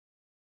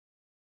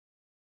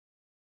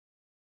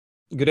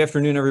Good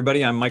afternoon,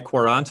 everybody. I'm Mike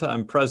Quaranta.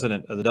 I'm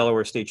president of the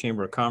Delaware State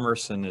Chamber of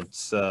Commerce, and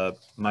it's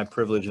my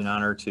privilege and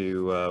honor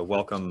to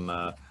welcome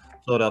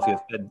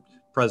Philadelphia Fed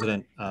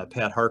President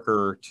Pat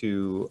Harker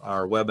to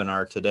our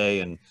webinar today.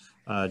 And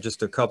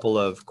just a couple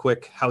of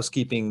quick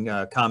housekeeping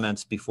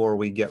comments before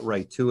we get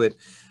right to it.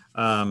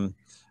 I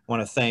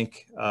want to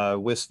thank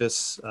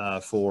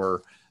WSFS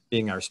for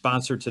being our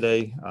sponsor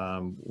today.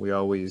 We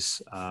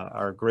always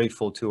are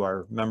grateful to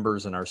our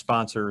members and our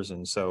sponsors,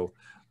 and so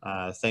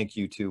thank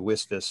you to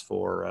WSFS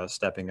for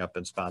stepping up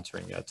and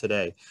sponsoring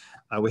today.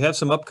 We have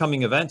some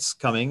upcoming events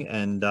coming,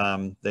 and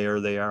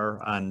there they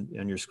are on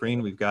your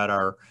screen. We've got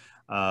our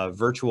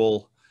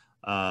virtual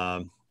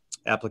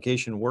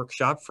application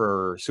workshop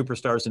for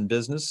superstars in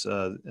business.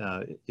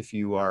 If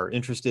you are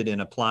interested in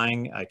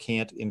applying, I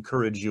can't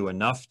encourage you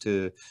enough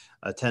to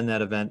attend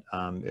that event.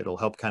 It'll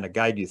help kind of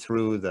guide you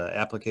through the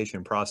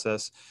application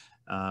process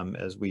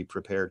as we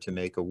prepare to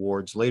make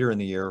awards later in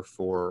the year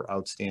for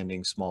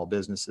outstanding small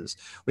businesses.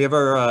 We have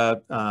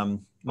our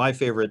my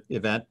favorite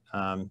event.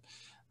 No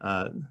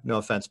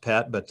offense,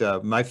 Pat,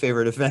 but my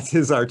favorite event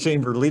is our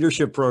Chamber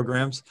Leadership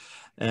Programs.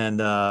 And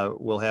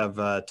we'll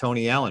have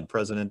Tony Allen,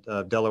 president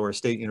of Delaware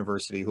State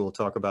University, who will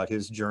talk about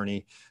his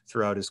journey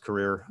throughout his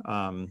career.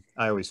 I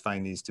always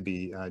find these to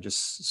be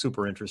just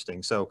super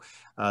interesting. So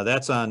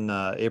that's on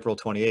April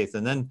 28th.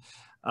 And then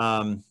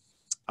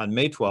on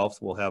May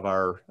 12th, we'll have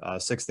our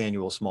 6th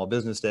annual Small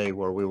Business Day,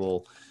 where we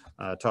will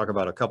talk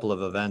about a couple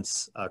of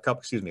events, a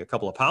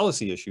couple of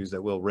policy issues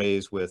that we'll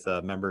raise with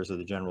members of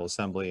the General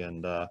Assembly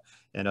and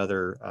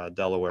other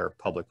Delaware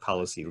public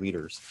policy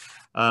leaders.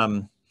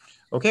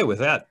 Okay, with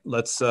that,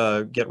 let's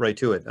get right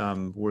to it.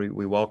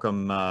 We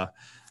welcome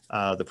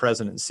the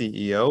President and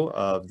CEO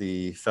of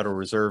the Federal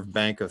Reserve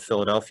Bank of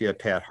Philadelphia,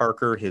 Pat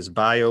Harker. His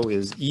bio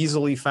is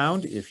easily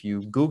found if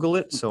you Google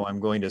it, so I'm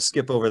going to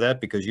skip over that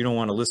because you don't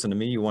want to listen to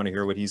me, you want to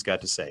hear what he's got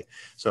to say.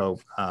 So,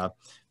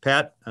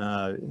 Pat,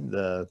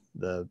 the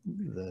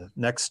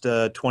next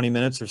 20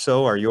 minutes or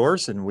so are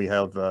yours, and we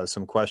have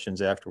some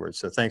questions afterwards.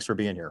 So thanks for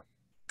being here.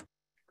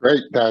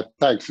 Great,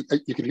 thanks.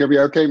 You can hear me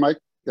okay, Mike?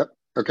 Yep,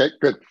 okay,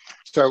 good.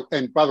 So,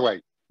 and by the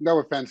way, no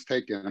offense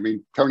taken. I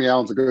mean, Tony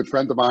Allen's a good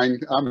friend of mine.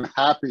 I'm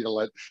happy to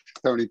let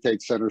Tony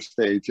take center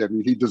stage. I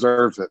mean, he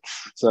deserves it.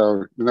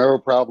 So no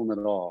problem at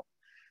all.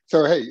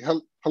 So, hey,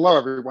 hello,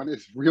 everyone.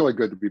 It's really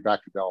good to be back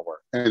in Delaware.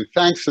 And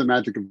thanks to the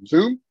magic of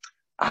Zoom,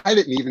 I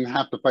didn't even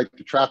have to fight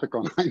the traffic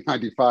on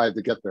I-95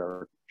 to get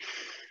there.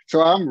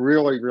 So I'm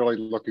really, really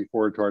looking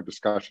forward to our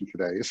discussion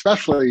today,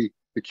 especially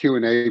the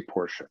Q&A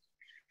portion.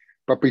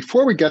 But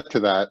before we get to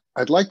that,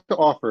 I'd like to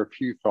offer a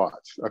few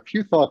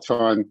thoughts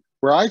on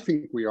where I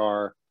think we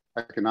are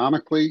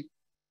economically,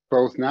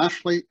 both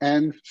nationally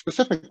and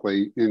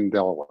specifically in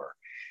Delaware.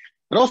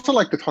 I'd also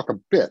like to talk a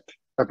bit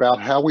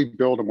about how we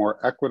build a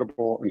more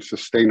equitable and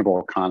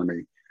sustainable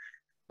economy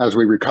as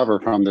we recover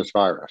from this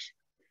virus.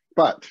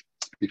 But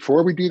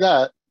before we do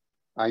that,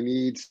 I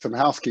need some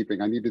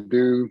housekeeping. I need to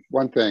do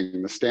one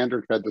thing, the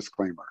standard Fed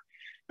disclaimer.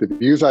 The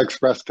views I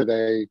express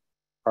today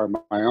are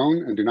my own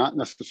and do not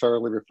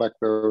necessarily reflect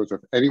those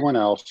of anyone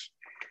else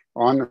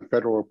on the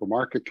Federal Open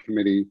Market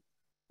Committee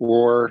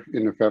or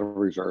in the Federal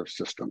Reserve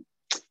System.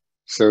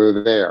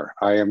 So there,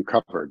 I am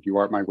covered. You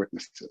are my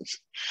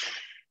witnesses.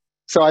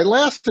 So I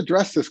last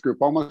addressed this group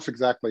almost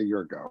exactly a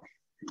year ago.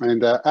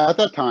 And at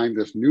that time,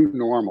 this new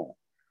normal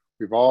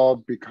we've all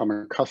become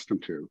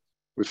accustomed to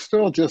was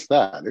still just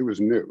that. It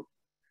was new.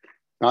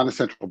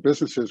 Non-essential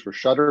businesses were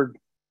shuttered.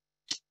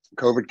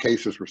 COVID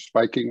cases were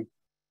spiking.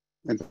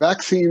 And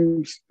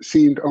vaccines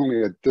seemed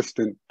only a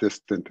distant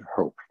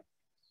hope.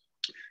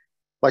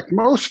 Like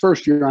most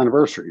first-year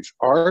anniversaries,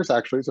 ours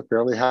actually is a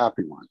fairly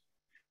happy one.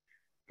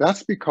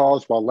 That's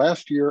because while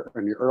last year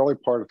and the early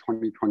part of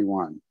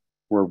 2021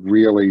 were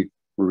really,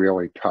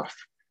 really tough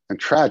and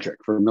tragic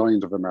for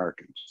millions of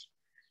Americans,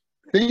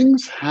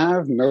 things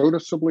have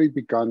noticeably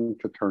begun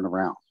to turn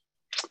around.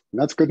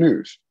 And that's good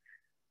news.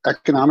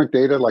 Economic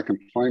data like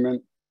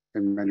employment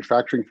and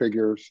manufacturing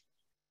figures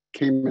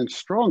came in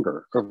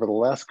stronger over the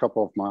last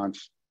couple of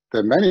months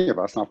than many of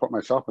us, and I'll put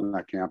myself in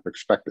that camp,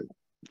 expected.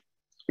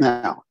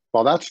 Now,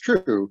 while that's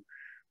true,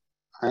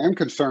 I am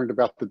concerned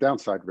about the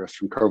downside risks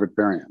from COVID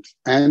variants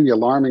and the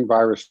alarming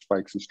virus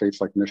spikes in states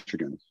like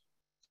Michigan.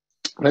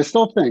 But I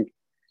still think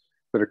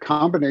that a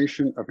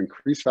combination of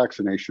increased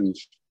vaccinations,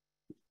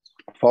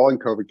 falling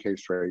COVID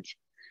case rates,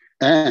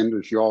 and,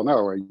 as you all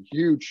know, a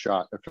huge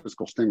shot of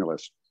fiscal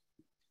stimulus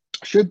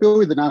should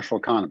buoy the national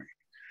economy.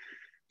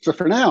 So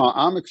for now,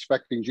 I'm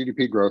expecting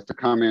GDP growth to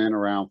come in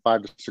around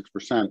 5 to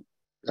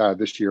 6%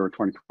 this year in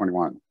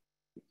 2021.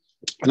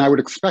 And I would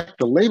expect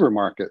the labor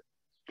market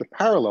to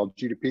parallel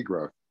GDP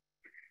growth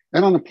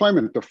and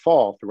unemployment to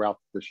fall throughout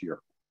this year.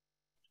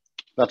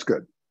 That's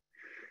good.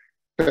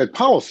 Fed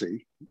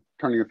policy,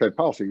 turning to Fed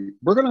policy,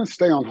 we're going to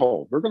stay on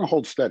hold. We're going to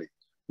hold steady.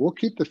 We'll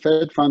keep the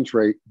Fed funds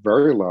rate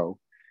very low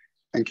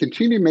and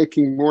continue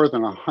making more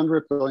than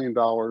 $100 billion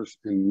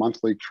in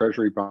monthly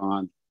Treasury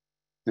bond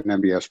and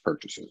MBS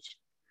purchases.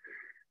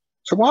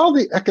 So while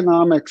the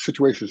economic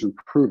situation is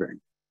improving,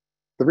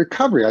 The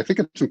recovery, I think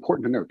it's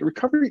important to note, the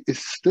recovery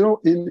is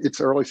still in its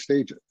early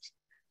stages.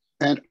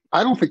 And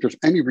I don't think there's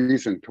any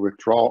reason to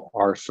withdraw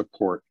our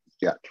support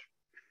yet.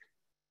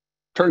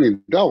 Turning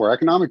to Delaware,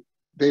 economic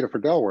data for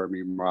Delaware,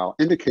 meanwhile,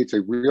 indicates a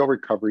real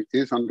recovery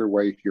is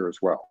underway here as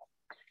well.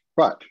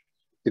 But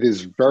it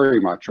is very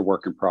much a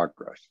work in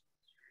progress.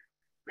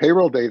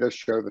 Payroll data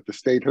show that the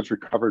state has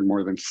recovered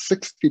more than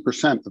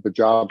 60% of the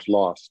jobs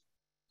lost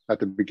at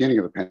the beginning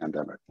of the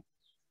pandemic.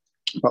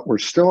 But we're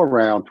still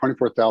around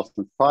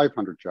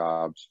 24,500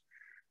 jobs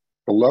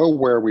below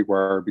where we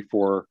were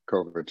before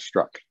COVID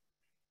struck.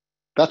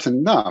 That's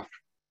enough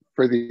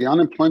for the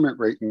unemployment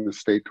rate in the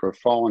state to have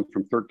fallen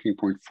from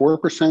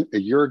 13.4% a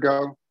year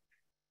ago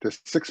to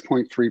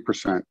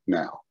 6.3%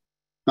 now.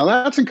 Now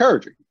that's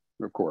encouraging,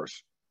 of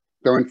course.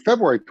 Though in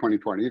February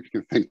 2020, if you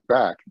can think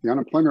back, the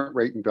unemployment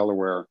rate in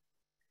Delaware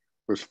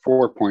was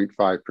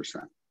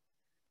 4.5%.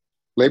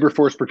 Labor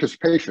force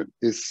participation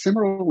is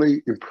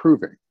similarly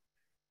improving,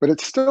 but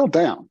it's still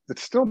down.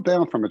 It's still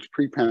down from its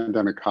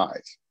pre-pandemic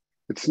highs.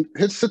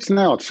 It sits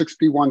now at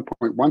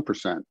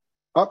 61.1%,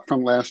 up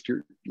from last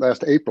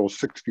April's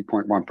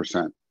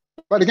 60.1%.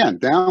 But again,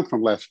 down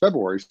from last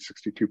February's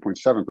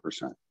 62.7%.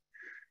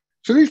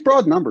 So these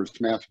broad numbers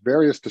mask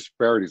various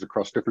disparities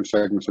across different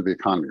segments of the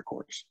economy, of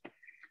course.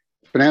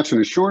 Finance and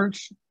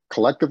insurance,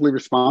 collectively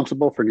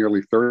responsible for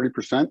nearly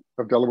 30%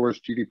 of Delaware's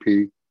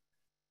GDP.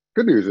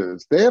 Good news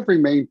is they have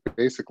remained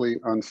basically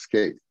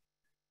unscathed.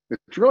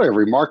 It's really a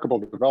remarkable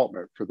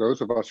development for those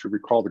of us who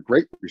recall the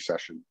Great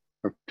Recession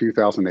of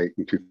 2008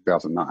 and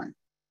 2009.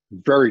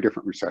 Very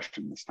different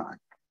recession this time.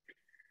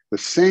 The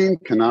same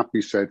cannot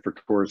be said for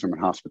tourism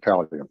and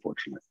hospitality,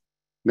 unfortunately.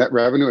 Net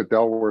revenue at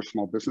Delaware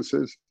small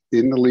businesses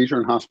in the leisure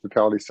and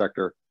hospitality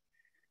sector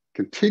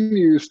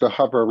continues to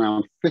hover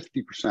around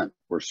 50%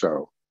 or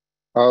so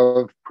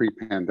of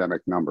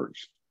pre-pandemic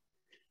numbers.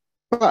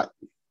 But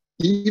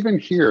even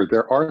here,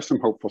 there are some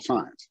hopeful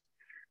signs.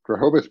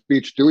 Rehoboth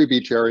Beach, Dewey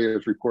Beach area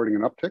is reporting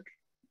an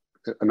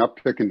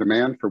uptick in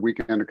demand for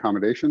weekend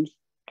accommodations,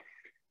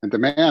 and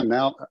demand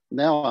now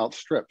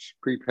outstrips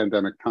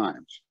pre-pandemic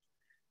times.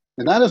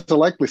 And that is a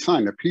likely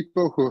sign that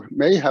people who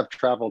may have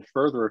traveled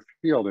further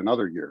afield in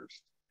other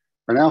years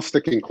are now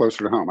sticking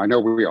closer to home. I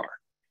know we are.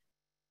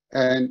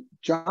 And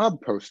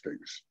job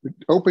postings,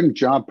 open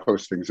job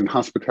postings in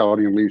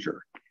hospitality and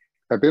leisure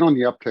have been on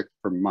the uptick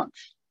for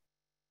months.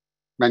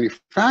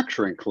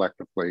 Manufacturing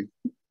collectively,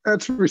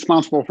 that's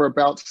responsible for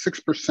about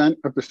 6%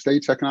 of the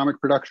state's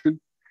economic production,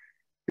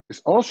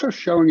 is also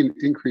showing an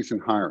increase in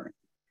hiring,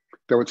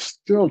 though it's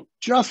still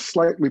just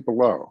slightly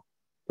below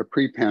the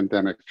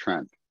pre-pandemic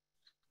trend.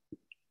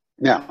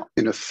 Now,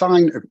 in a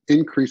sign of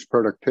increased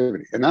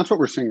productivity, and that's what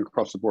we're seeing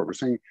across the board, we're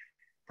seeing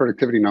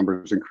productivity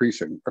numbers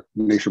increasing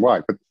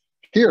nationwide, but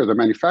here, the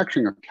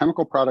manufacturing of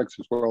chemical products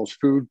as well as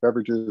food,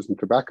 beverages, and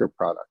tobacco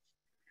products,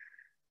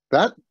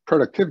 that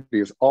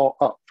productivity is all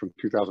up from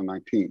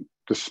 2019,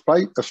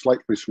 despite a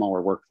slightly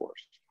smaller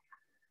workforce.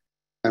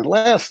 And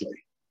lastly,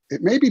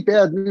 it may be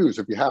bad news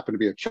if you happen to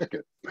be a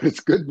chicken, but it's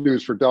good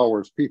news for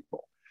Delaware's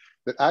people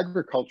that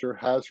agriculture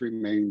has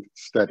remained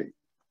steady.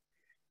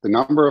 The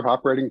number of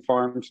operating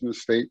farms in the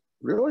state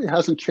really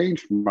hasn't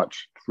changed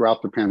much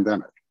throughout the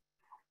pandemic.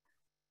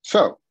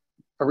 So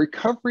a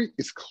recovery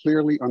is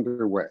clearly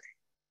underway.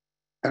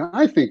 And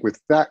I think with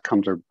that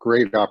comes a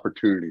great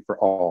opportunity for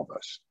all of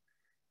us.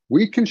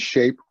 We can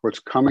shape what's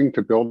coming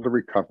to build a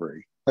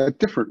recovery, a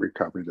different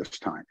recovery this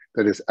time,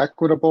 that is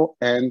equitable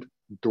and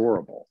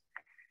durable.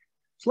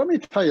 So let me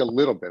tell you a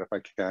little bit, if I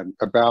can,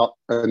 about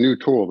a new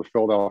tool the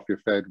Philadelphia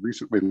Fed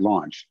recently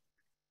launched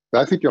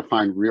that I think you'll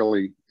find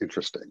really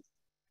interesting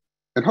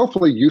and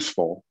hopefully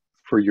useful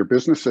for your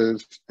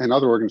businesses and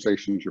other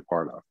organizations you're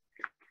part of.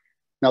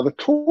 Now, the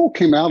tool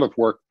came out of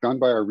work done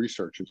by our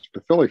researchers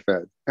at the Philly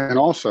Fed and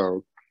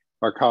also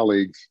our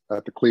colleagues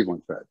at the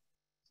Cleveland Fed.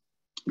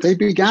 They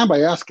began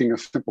by asking a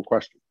simple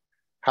question.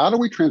 How do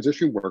we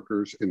transition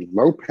workers in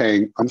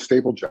low-paying,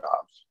 unstable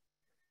jobs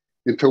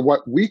into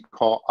what we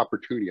call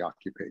opportunity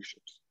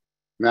occupations?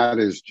 And that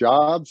is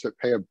jobs that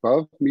pay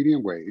above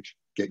median wage,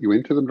 get you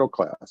into the middle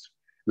class,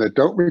 that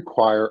don't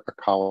require a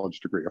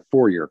college degree, a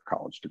four-year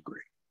college degree.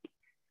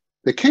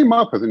 They came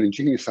up with an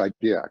ingenious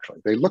idea,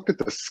 actually. They looked at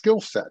the skill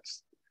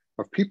sets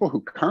of people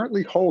who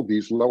currently hold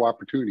these low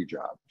opportunity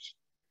jobs.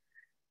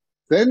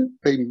 Then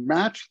they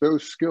matched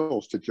those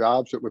skills to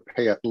jobs that would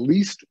pay at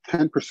least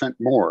 10%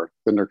 more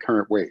than their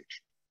current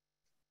wage.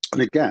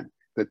 And again,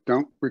 that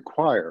don't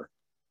require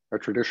a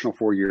traditional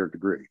four-year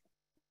degree.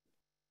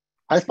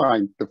 I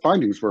find the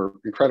findings were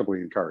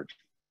incredibly encouraging.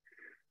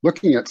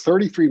 Looking at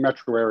 33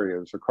 metro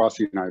areas across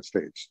the United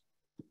States,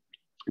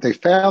 they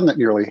found that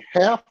nearly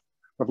half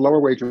of lower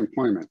wage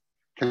employment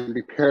can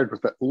be paired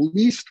with at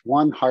least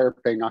one higher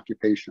paying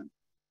occupation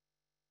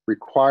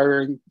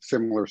requiring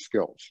similar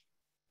skills.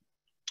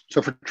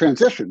 So for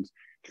transitions,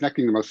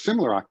 connecting the most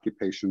similar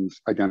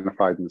occupations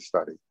identified in the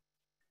study,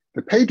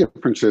 the pay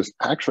differences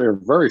actually are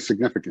very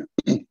significant,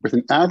 with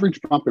an average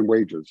bump in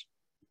wages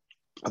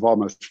of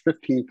almost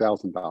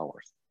 $15,000,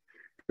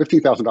 a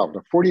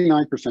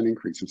 49%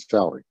 increase in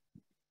salary.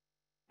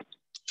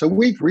 So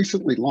we've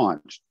recently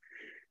launched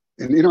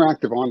an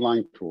interactive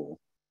online tool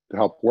to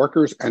help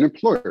workers and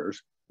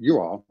employers, you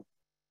all,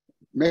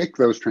 make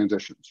those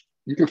transitions.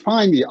 You can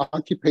find the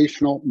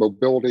Occupational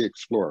Mobility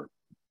Explorer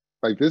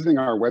by visiting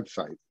our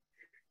website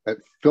at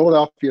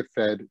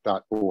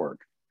philadelphiafed.org.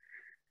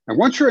 And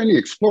once you're in the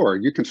Explorer,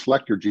 you can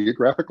select your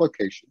geographic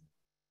location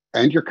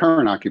and your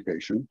current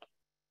occupation,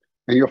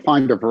 and you'll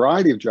find a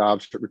variety of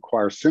jobs that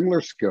require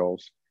similar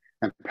skills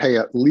and pay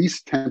at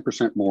least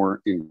 10% more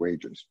in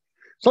wages.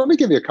 So let me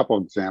give you a couple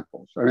of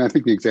examples. I mean, I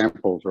think the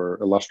examples are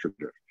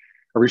illustrative.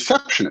 A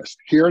receptionist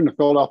here in the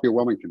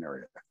Philadelphia-Wilmington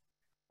area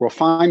will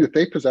find that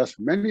they possess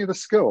many of the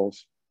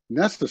skills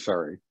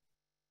necessary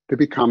to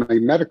become a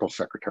medical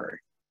secretary,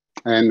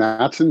 and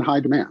that's in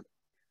high demand.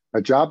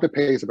 A job that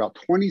pays about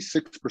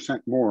 26%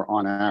 more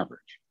on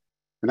average.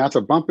 And that's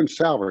a bump in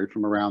salary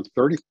from around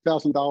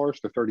 $30,000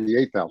 to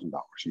 $38,000 a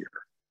year.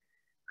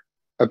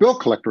 A bill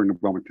collector in the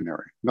Wilmington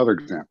area, another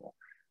example,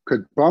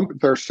 could bump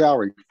their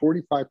salary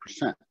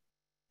 45%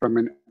 from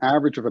an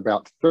average of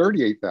about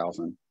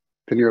 $38,000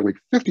 to nearly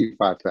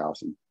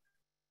 $55,000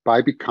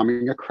 by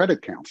becoming a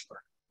credit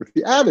counselor, with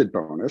the added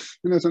bonus,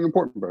 and it's an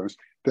important bonus,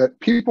 that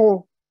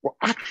people will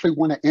actually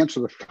want to answer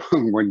the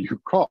phone when you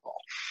call.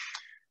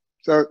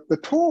 So the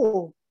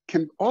tool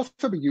can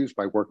also be used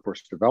by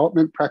workforce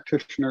development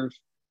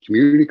practitioners,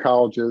 community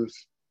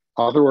colleges,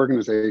 other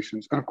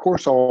organizations, and of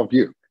course, all of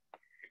you.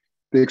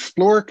 The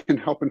Explorer can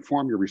help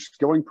inform your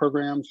reskilling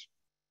programs,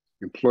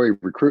 employee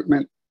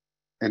recruitment,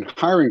 and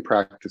hiring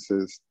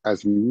practices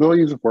as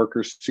millions of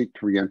workers seek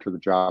to re-enter the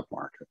job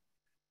market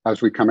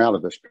as we come out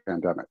of this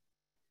pandemic.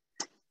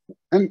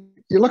 And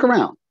you look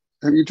around,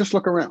 and you just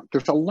look around.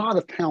 There's a lot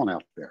of talent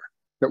out there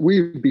that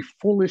we'd be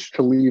foolish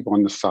to leave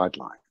on the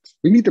sidelines.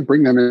 We need to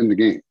bring them in the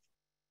game.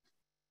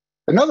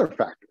 Another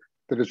factor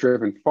that has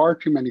driven far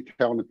too many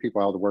talented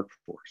people out of the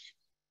workforce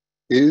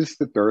is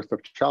the dearth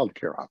of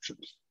childcare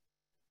options.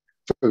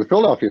 So the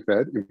Philadelphia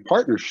Fed, in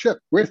partnership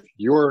with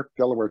your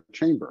Delaware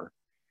Chamber,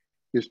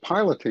 is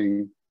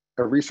piloting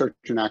a research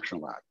and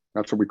action lab.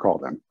 That's what we call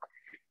them.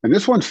 And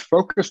this one's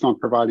focused on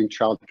providing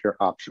childcare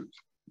options.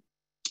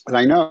 And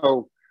I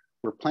know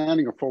we're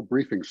planning a full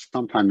briefing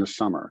sometime this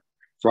summer,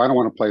 so I don't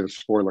want to play the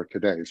spoiler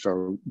today.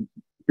 So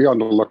be on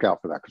the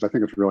lookout for that, because I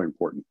think it's really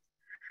important.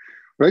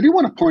 But I do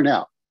want to point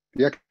out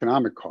the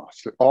economic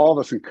costs that all of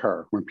us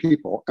incur when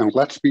people, and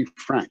let's be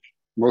frank,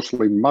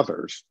 mostly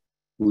mothers,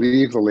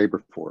 leave the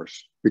labor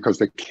force because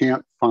they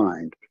can't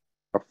find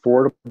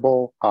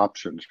affordable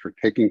options for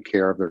taking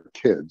care of their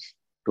kids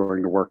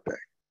during the workday.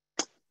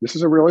 This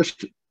is a real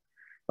issue.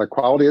 Like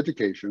quality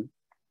education,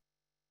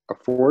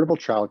 affordable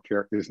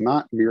childcare is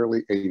not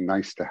merely a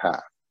nice to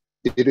have.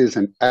 It is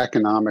an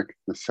economic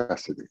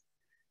necessity,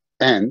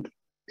 and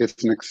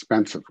it's an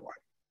expensive one.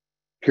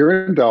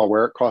 Here in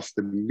Delaware, it costs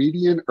the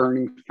median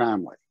earning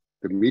family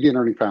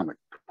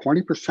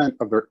 20%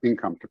 of their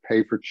income to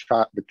pay for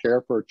the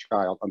care for a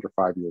child under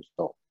 5 years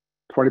old.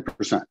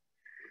 20%.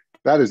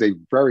 That is a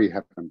very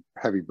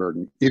heavy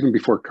burden, even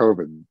before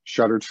COVID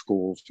shuttered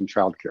schools and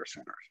childcare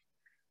centers,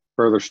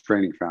 further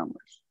straining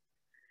families.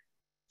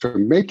 So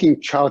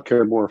making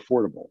childcare more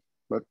affordable,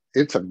 but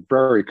it's a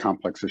very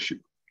complex issue,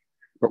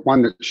 but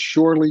one that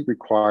surely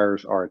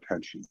requires our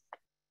attention.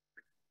 I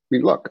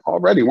mean, look,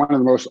 already one of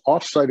the most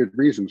oft-cited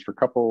reasons for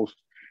couples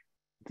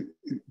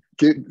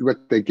get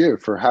what they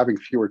give for having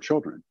fewer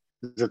children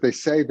is that they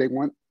say they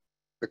want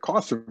the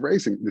cost of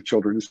raising the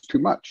children is too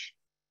much.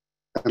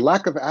 And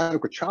lack of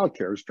adequate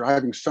childcare is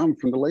driving some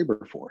from the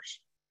labor force.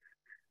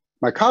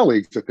 My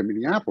colleagues at the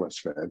Minneapolis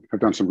Fed have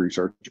done some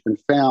research and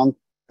found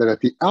that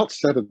at the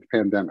outset of the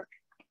pandemic,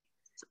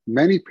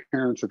 many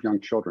parents of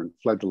young children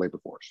fled the labor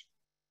force.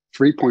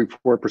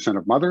 3.4%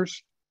 of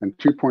mothers and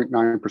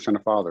 2.9%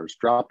 of fathers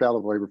dropped out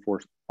of the labor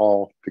force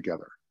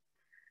altogether.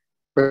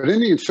 But in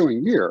the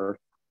ensuing year,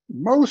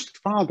 most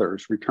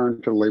fathers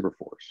returned to the labor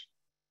force,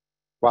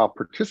 while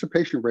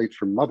participation rates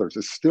for mothers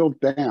is still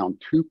down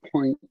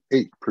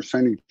 2.8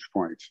 percentage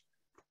points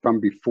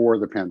from before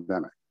the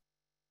pandemic.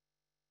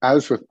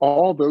 As with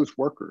all those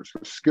workers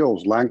with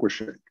skills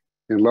languishing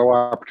in low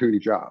opportunity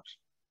jobs,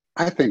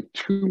 I think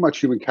too much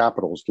human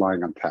capital is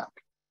lying untapped.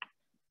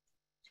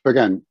 So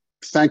again,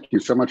 thank you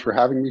so much for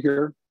having me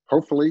here.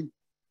 Hopefully,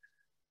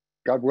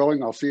 God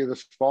willing, I'll see you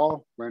this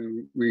fall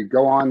when we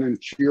go on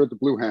and cheer the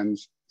Blue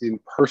Hens in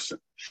person.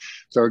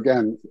 So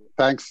again,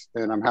 thanks,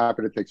 and I'm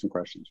happy to take some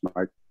questions,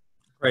 Mike.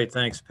 Great,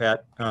 thanks,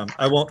 Pat.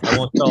 I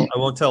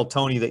won't tell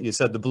Tony that you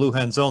said the Blue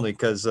Hens only,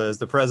 because as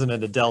the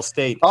president of Dell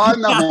State. Oh,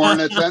 and the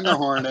Hornets, and the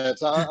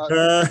Hornets.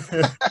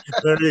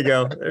 There you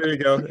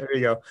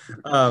go.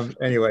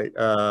 Anyway,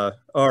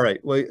 all right.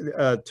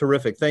 Well,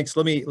 terrific. Thanks.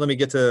 Let me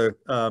get to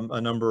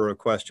a number of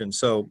questions.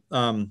 So,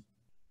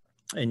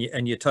 and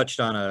you touched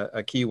on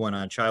a key one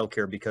on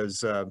childcare,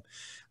 because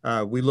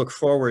we look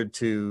forward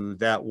to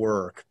that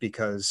work,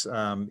 because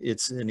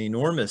it's an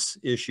enormous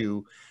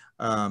issue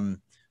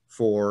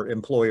for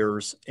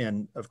employers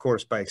and, of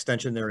course, by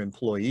extension, their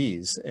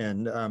employees.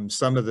 And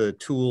some of the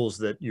tools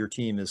that your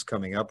team is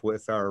coming up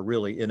with are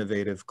really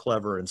innovative,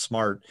 clever, and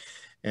smart.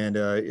 and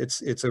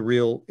it's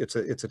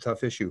a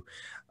tough issue.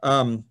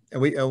 And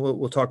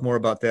we'll talk more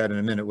about that in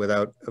a minute,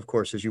 without, of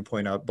course, as you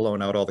point out,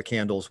 blowing out all the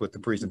candles with the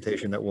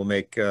presentation that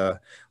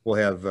we'll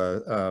have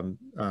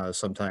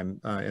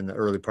sometime in the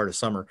early part of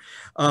summer.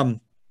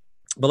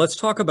 But let's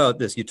talk about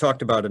this. You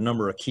talked about a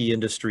number of key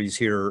industries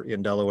here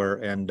in Delaware,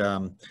 and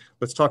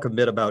let's talk a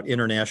bit about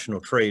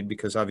international trade,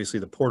 because obviously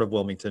the Port of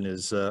Wilmington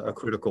is a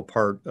critical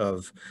part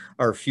of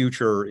our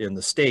future in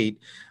the state.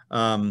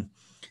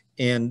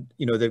 And,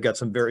 you know, they've got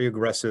some very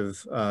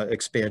aggressive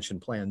expansion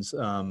plans.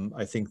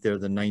 I think they're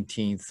the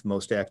 19th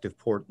most active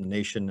port in the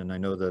nation, and I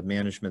know the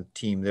management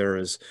team there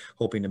is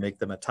hoping to make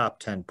them a top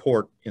 10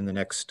 port in the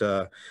next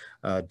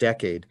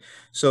decade.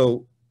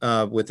 So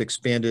with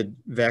expanded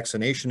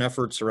vaccination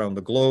efforts around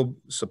the globe,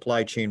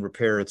 supply chain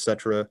repair, et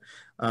cetera,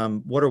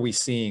 what are we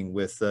seeing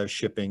with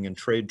shipping and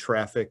trade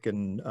traffic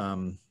and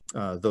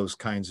those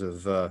kinds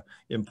of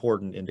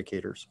important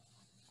indicators?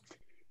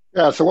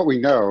 Yeah, so what we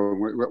know,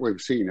 what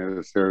we've seen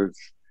is there's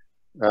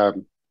a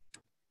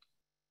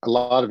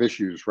lot of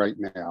issues right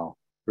now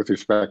with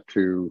respect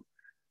to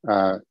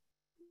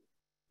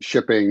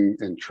shipping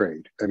and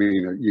trade. I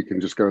mean, you can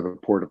just go to the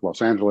Port of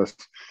Los Angeles,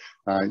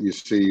 you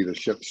see the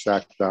ships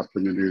stacked up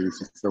in the news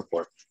and so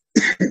forth.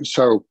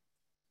 So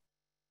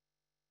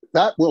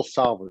that will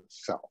solve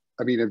itself.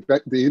 I mean,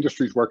 the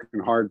industry's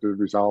working hard to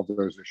resolve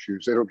those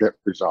issues. It'll get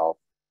resolved.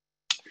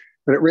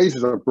 But it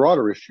raises a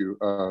broader issue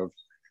of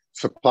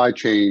supply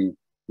chain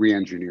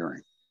reengineering.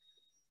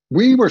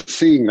 We were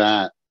seeing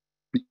that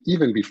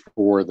even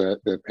before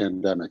the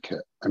pandemic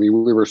hit. I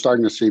mean, we were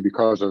starting to see,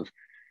 because of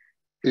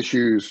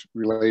issues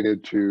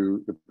related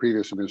to the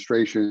previous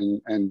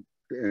administration and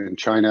in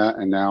China,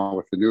 and now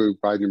with the new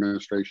Biden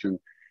administration,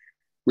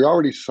 we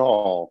already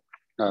saw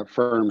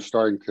firms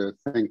starting to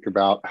think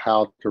about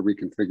how to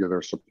reconfigure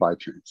their supply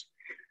chains.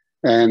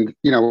 And,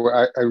 you know,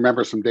 I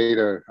remember some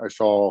data I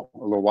saw a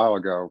little while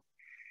ago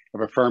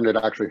of a firm that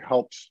actually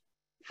helps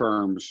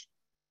firms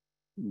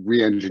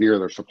re-engineer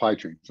their supply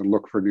chains and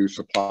look for new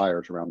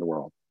suppliers around the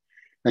world.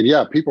 And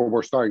yeah, people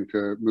were starting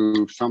to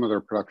move some of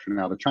their production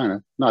out of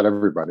China, not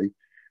everybody.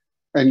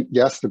 And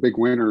yes, the big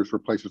winners were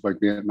places like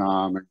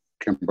Vietnam and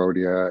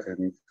Cambodia,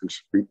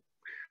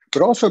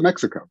 but also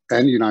Mexico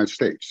and the United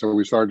States. So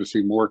we started to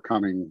see more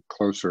coming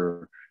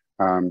closer,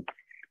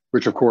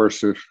 which of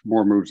course, if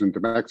more moves into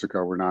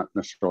Mexico, we're not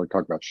necessarily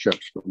talking about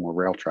ships, but more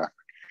rail traffic.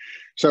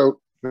 So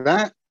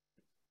that,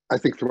 I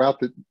think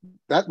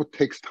that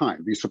takes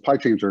time. These supply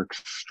chains are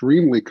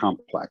extremely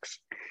complex.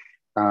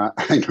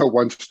 I know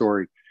one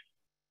story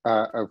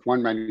of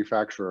one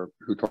manufacturer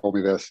who told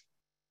me this.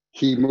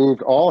 He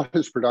moved all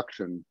his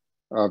production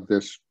of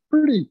this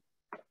pretty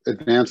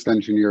advanced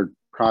engineered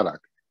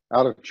product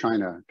out of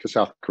China to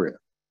South Korea.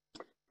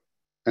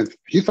 And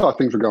he thought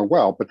things were going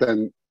well, but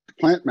then the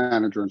plant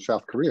manager in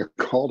South Korea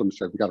called him and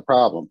said, "We got a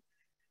problem.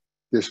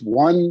 This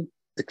one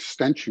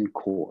extension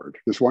cord,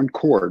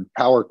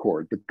 power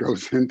cord that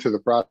goes into the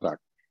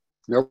product,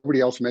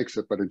 nobody else makes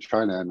it but in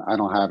China, and I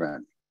don't have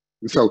any."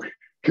 And so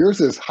here's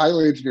this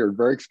highly engineered,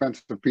 very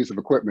expensive piece of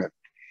equipment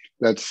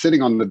that's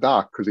sitting on the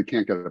dock because he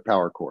can't get a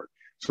power cord.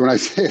 So when I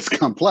say it's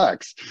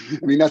complex,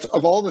 I mean, that's,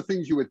 of all the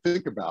things you would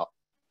think about,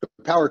 the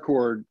power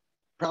cord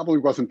probably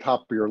wasn't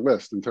top of your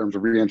list in terms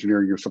of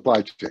re-engineering your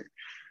supply chain.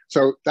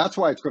 So that's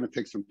why it's going to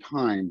take some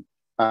time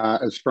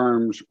as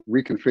firms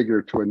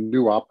reconfigure to a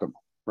new optimal,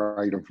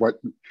 right?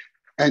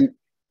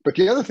 But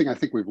the other thing I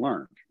think we've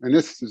learned, and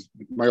this is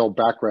my old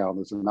background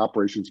as an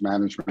operations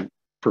management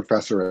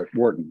professor at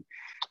Wharton.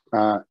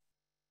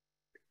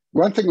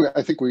 One thing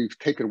I think we've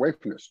taken away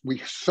from this,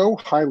 we so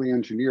highly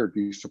engineered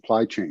these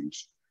supply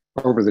chains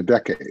over the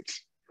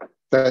decades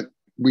that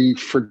we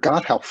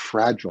forgot how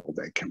fragile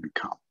they can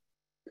become,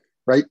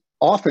 right?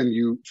 Often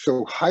you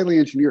so highly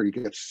engineer, you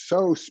get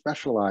so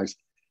specialized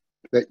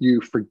that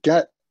you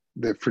forget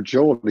the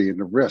fragility and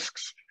the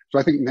risks. So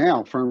I think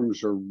now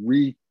firms are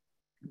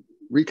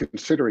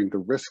reconsidering the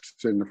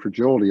risks and the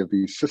fragility of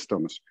these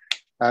systems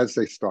as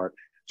they start.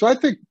 So I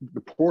think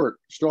the port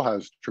still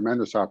has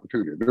tremendous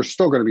opportunity. There's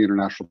still going to be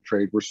international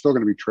trade. We're still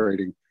going to be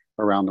trading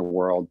around the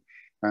world.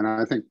 And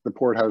I think the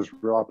port has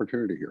real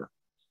opportunity here.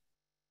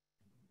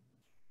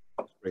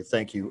 Great,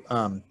 thank you.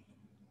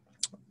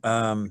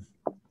 The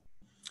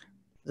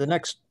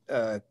next,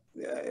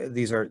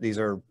 these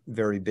are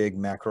very big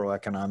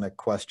macroeconomic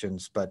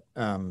questions, but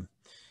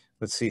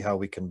let's see how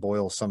we can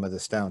boil some of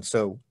this down.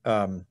 So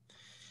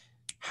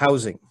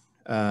housing,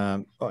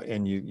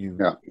 and you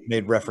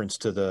made reference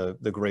to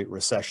the Great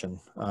Recession,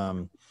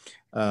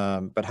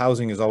 but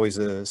housing is always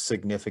a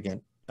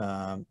significant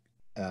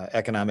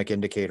economic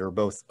indicator,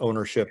 both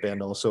ownership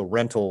and also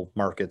rental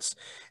markets.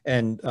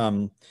 And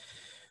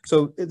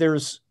so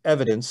there's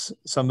evidence,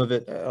 some of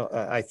it,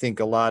 I think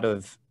a lot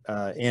of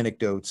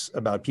anecdotes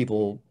about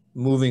people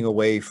moving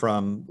away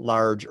from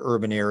large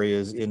urban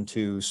areas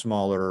into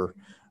smaller,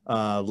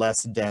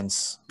 less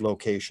dense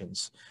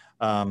locations.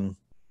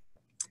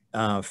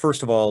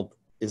 First of all,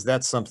 is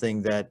that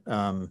something that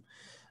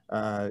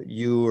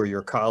you or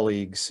your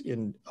colleagues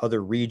in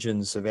other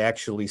regions have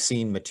actually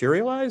seen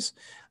materialize?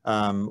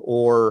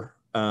 Or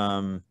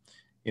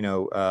You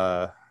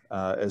know,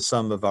 as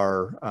some of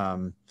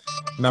our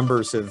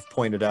members have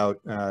pointed out,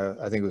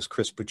 I think it was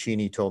Chris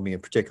Puccini told me in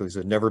particular, he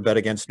said, never bet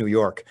against New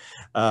York.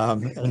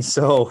 And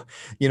so,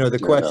 you know, the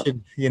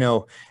question, you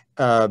know,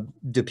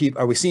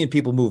 are we seeing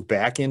people move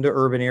back into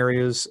urban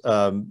areas,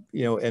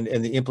 you know, and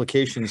the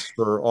implications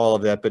for all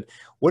of that, but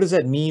what does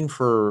that mean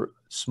for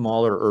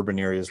smaller urban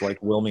areas like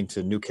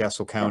Wilmington,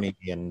 Newcastle County,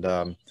 and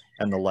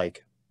the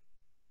like?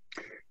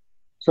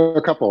 So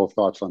a couple of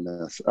thoughts on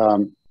this.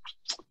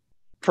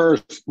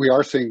 First, we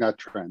are seeing that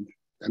trend.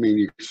 I mean,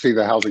 you see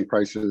the housing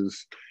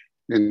prices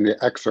in the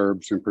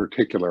exurbs in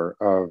particular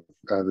of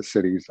the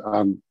cities.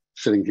 I'm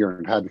sitting here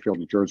in Haddonfield,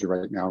 New Jersey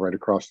right now, right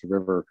across the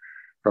river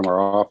from our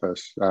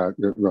office,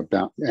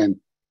 down, and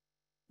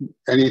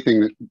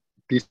anything that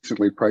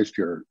decently priced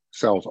here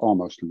sells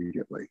almost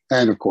immediately.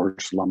 And of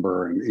course,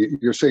 lumber, and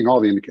you're seeing all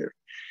the indicators.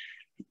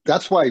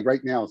 That's why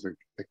right now is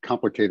a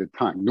complicated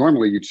time.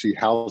 Normally, you'd see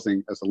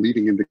housing as a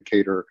leading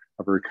indicator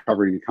of a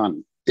recovering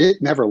economy.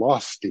 It never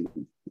lost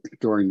steam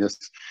during this.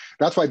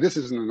 That's why this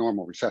isn't a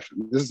normal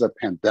recession. This is a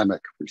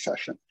pandemic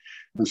recession.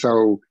 And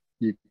so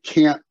you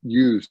can't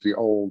use the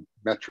old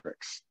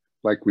metrics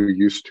like we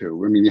used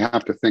to. I mean, you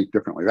have to think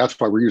differently. That's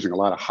why we're using a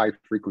lot of high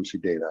frequency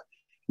data,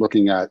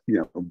 looking at,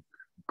 you know,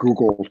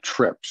 Google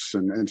trips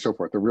and so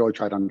forth to really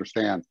try to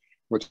understand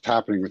what's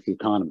happening with the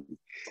economy.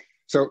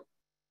 So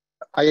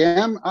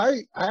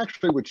I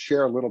actually would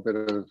share a little bit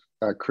of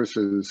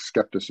Chris's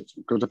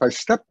skepticism, because if I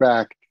step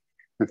back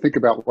and think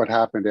about what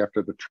happened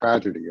after the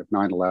tragedy of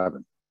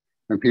 9/11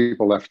 and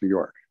people left New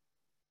York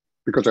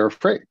because they're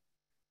afraid.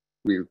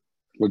 We were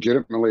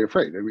legitimately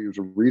afraid. I mean, it was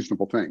a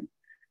reasonable thing,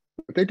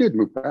 but they did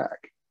move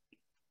back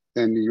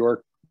and New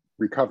York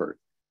recovered.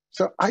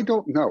 So I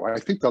don't know. I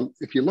think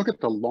if you look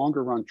at the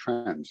longer run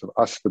trends of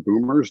us, the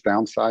boomers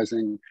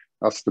downsizing,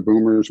 us, the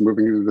boomers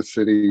moving into the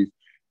city,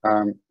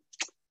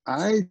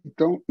 I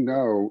don't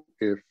know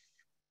if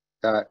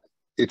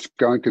it's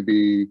going to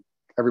be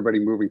everybody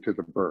moving to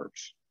the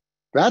burbs.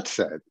 That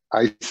said,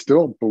 I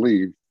still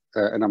believe,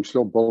 and I'm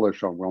still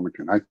bullish on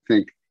Wilmington. I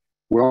think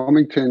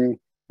Wilmington,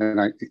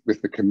 and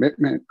with the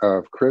commitment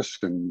of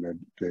Chris and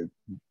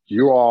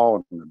you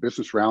all and the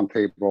Business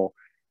Roundtable,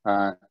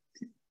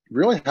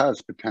 really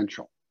has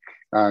potential,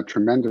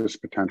 tremendous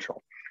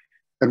potential.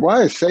 And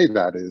why I say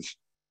that is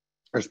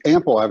there's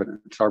ample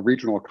evidence. Our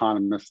regional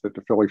economists at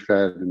the Philly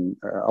Fed and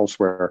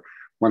elsewhere,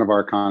 one of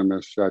our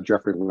economists,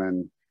 Jeffrey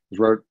Lynn, has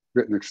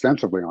written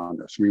extensively on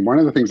this. I mean, one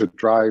of the things that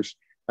drives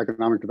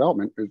economic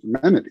development is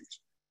amenities.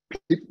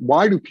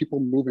 Why do people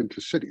move into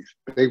cities?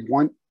 They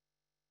want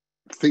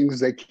things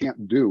they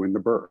can't do in the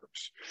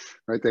burbs,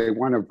 right? They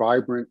want a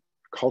vibrant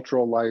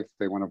cultural life.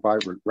 They want a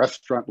vibrant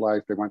restaurant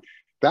life.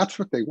 That's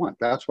what they want.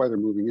 That's why they're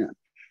moving in.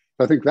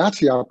 I think that's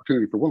the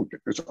opportunity for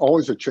Wilmington. It's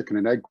always a chicken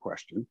and egg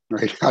question,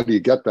 right? How do you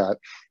get that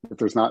if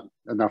there's not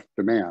enough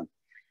demand?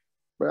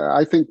 But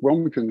I think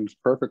Wilmington's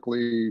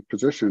perfectly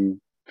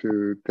positioned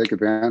to take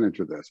advantage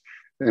of this.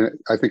 And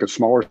I think a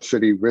smaller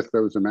city with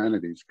those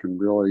amenities can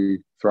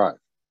really thrive.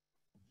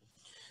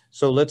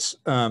 So let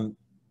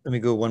me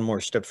go one more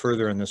step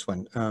further in this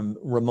one.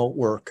 Remote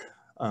work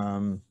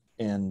yeah.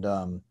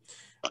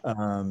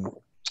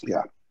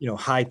 You know,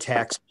 high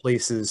tax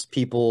places,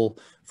 people,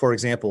 for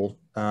example,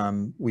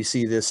 we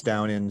see this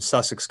down in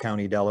Sussex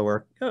County,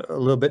 Delaware, a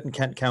little bit in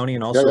Kent County,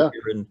 and also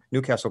here in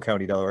Newcastle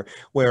County, Delaware,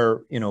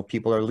 where, you know,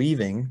 people are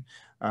leaving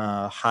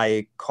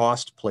high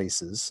cost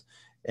places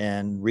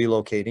and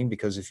relocating,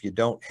 because if you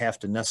don't have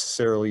to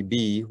necessarily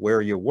be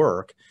where you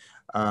work,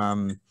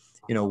 you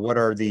know, what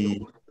are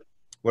the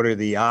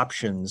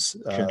options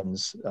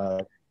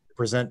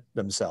present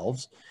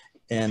themselves,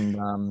 and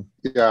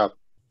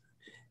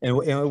And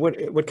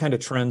what kind of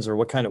trends, or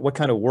what kind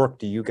of work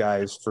do you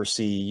guys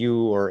foresee,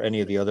 you or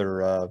any of the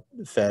other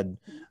Fed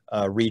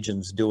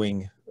regions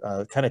doing,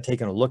 kind of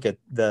taking a look at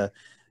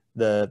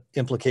the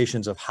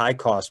implications of high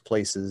cost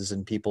places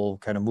and people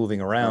kind of moving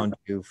around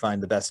to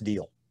find the best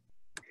deal?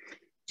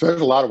 So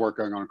there's a lot of work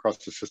going on across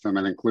the system,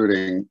 and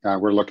including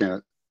we're looking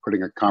at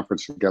putting a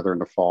conference together in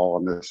the fall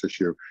on this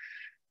issue,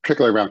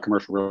 particularly around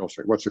commercial real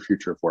estate. What's the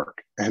future of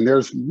work? And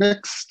there's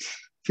mixed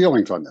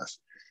feelings on this.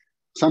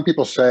 Some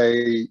people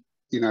say,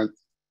 you know,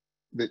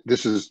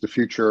 this is the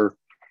future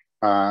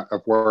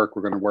of work.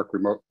 We're going to work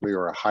remotely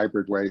or a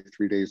hybrid way,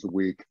 3 days a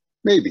week,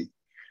 maybe.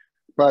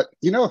 But,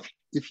 you know,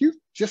 if you've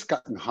just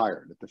gotten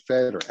hired at the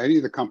Fed or any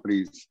of the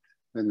companies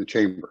in the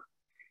chamber,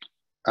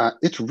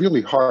 it's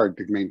really hard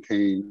to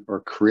maintain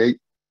or create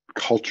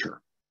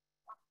culture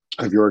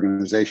of your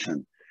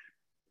organization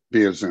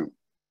via Zoom.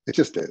 It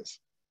just is.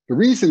 The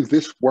reason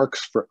this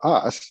works for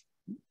us,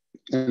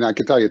 and I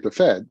can tell you at the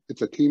Fed,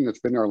 it's a team that's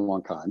been there a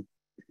long time.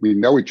 We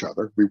know each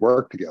other, we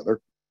work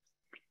together.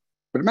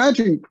 But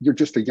imagine you're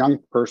just a young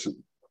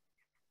person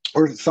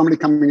or somebody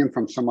coming in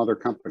from some other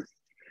company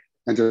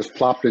and just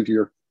plopped into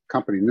your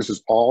company. And this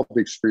is all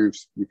the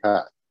experience you've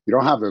had. You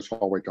don't have those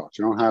hallway talks.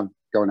 You don't have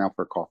going out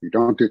for a coffee.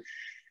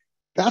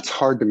 That's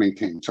hard to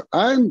maintain. So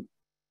I'm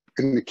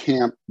in the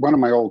camp. One of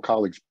my old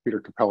colleagues, Peter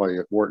Capelli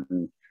at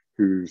Wharton,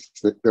 who's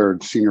the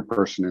third senior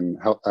person in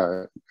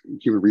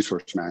human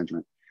resource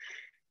management.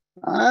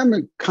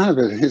 I'm kind of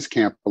in his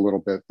camp a little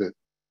bit, that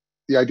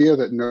the idea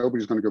that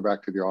nobody's going to go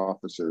back to the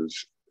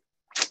offices,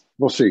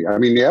 we'll see. I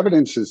mean, the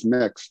evidence is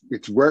mixed.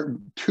 It's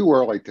too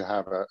early to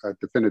have a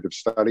definitive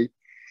study,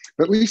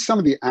 but at least some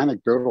of the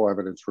anecdotal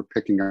evidence we're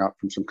picking up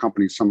from some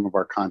companies, some of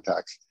our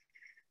contacts,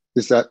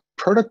 is that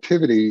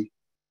productivity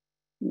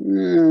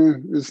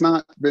has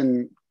not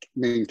been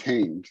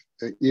maintained,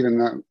 even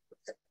though,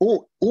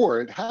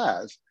 or it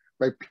has,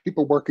 by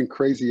people working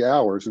crazy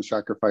hours and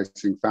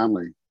sacrificing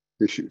family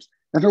issues.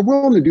 And they're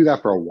willing to do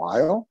that for a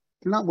while.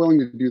 They're not willing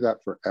to do that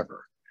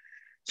forever.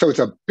 So it's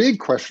a big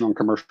question on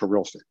commercial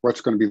real estate.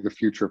 What's going to be the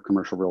future of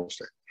commercial real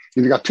estate?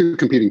 And you got two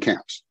competing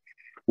camps.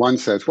 One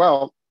says,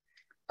 well,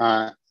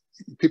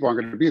 people aren't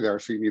going to be there,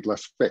 so you need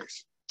less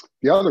space.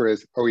 The other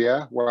is, oh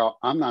yeah, well,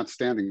 I'm not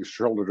standing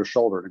shoulder to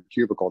shoulder in a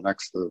cubicle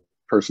next to the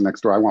person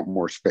next door. I want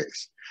more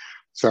space.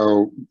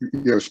 So,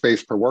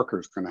 space per worker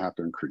is going to have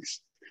to increase.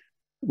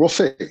 We'll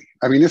see.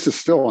 I mean, this is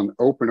still an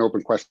open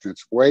question.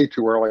 It's way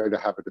too early to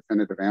have a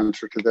definitive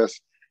answer to this,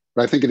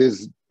 but I think it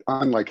is,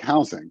 unlike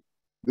housing,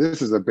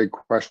 this is a big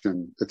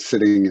question that's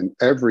sitting in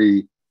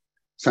every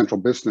central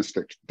business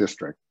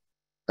district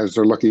as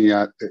they're looking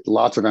at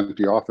lots of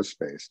empty office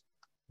space.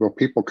 Will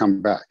people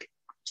come back?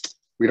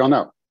 We don't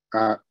know.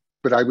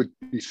 But I would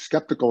be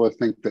skeptical to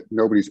think that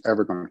nobody's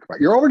ever going to come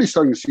back. You're already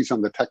starting to see some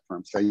of the tech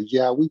firms say,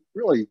 yeah, we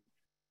really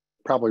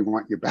probably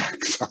want you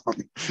back some.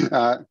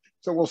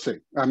 So we'll see.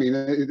 I mean,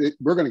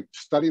 we're going to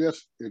study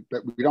this,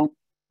 but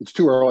it's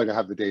too early to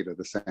have the data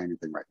to say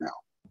anything right now.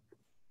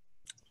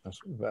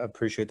 I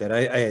appreciate that.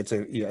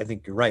 I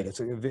think you're right. It's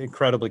an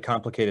incredibly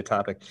complicated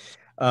topic.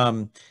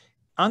 On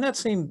that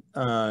same,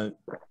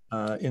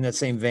 in that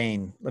same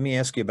vein, let me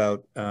ask you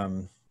about,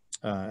 and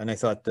I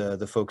thought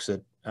the folks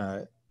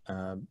that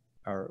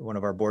one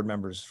of our board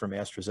members from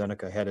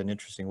AstraZeneca had an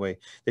interesting way.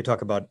 They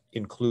talk about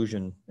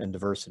inclusion and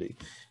diversity.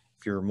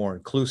 If you're more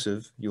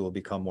inclusive, you will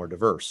become more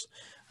diverse.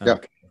 Yeah.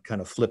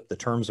 Kind of flip the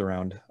terms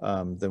around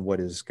than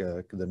what is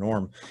the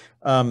norm.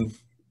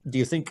 Do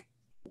you think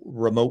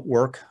remote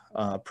work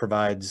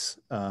provides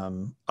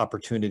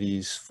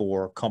opportunities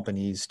for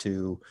companies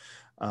to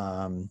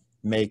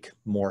make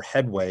more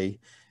headway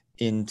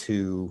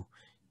into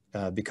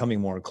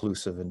becoming more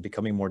inclusive and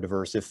becoming more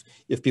diverse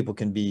if people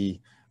can be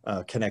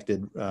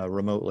connected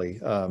remotely?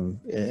 And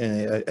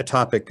a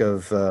topic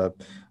of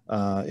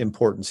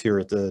importance here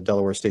at the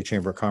Delaware State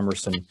Chamber of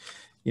Commerce, and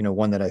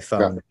one that I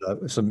found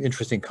some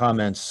interesting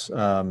comments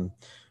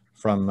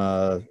from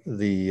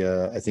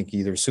I think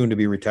either soon to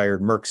be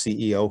retired Merck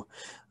CEO,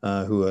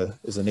 who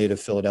is a native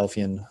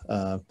Philadelphian.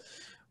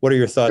 What are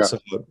your thoughts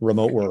about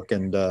remote work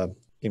and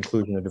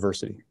inclusion and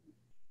diversity?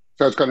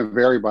 So it's going to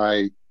vary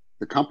by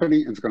the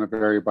company, and it's going to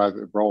vary by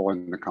the role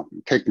in the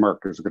company. Take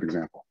Merck as a good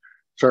example.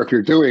 So if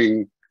you're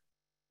doing,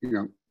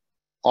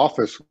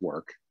 office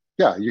work,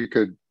 yeah, you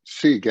could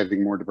see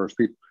getting more diverse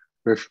people.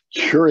 But if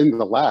you're in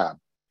the lab,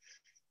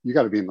 you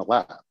got to be in the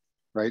lab,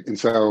 right? And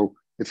so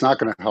it's not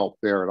going to help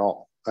there at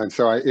all. And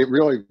so it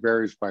really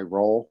varies by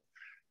role.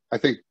 I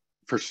think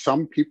for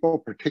some people,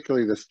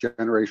 particularly this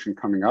generation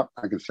coming up,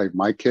 I can say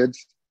my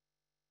kids,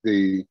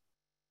 the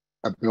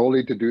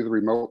ability to do the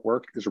remote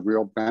work is a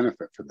real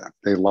benefit for them.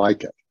 They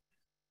like it.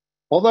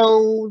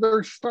 Although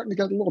they're starting to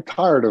get a little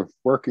tired of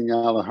working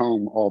out of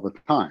home all the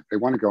time. They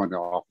want to go into the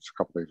office a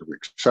couple days a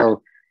week.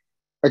 So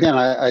again,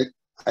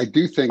 I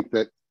do think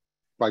that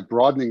by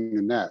broadening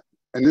the net,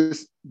 and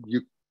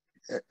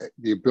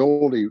the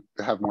ability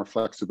to have more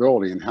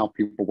flexibility in how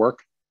people work,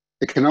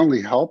 it can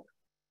only help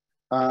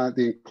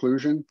the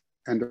inclusion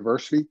and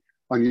diversity.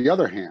 On the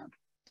other hand,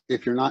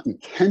 if you're not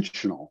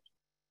intentional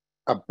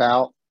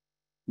about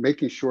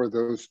making sure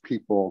those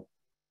people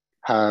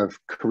have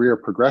career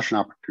progression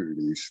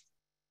opportunities,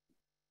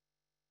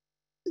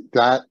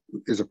 that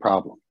is a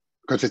problem,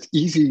 because it's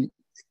easy.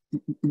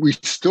 We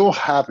still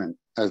haven't,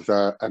 as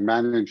a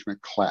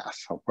management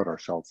class, I'll put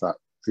ourselves up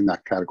in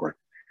that category,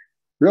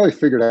 really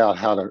figured out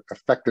how to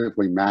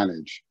effectively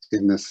manage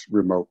in this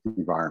remote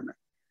environment.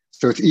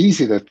 So it's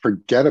easy to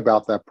forget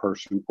about that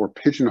person or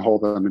pigeonhole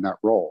them in that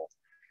role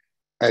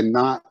and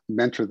not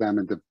mentor them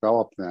and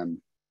develop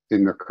them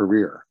in their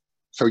career.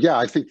 So yeah,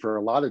 I think for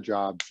a lot of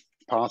jobs,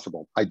 it's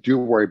possible. I do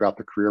worry about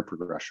the career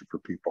progression for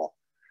people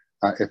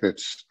if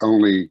it's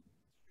only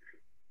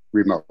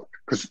remote,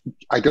 because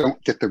I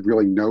don't get to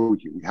really know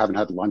you. We haven't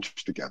had lunch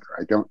together.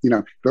 I don't,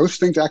 those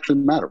things actually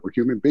matter. We're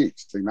human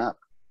beings. They matter.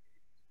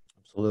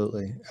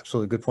 Absolutely.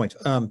 Absolutely. Good point.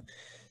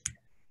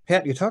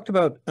 Pat, you talked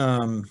about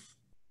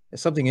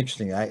something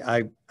interesting.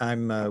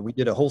 We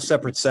did a whole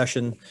separate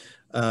session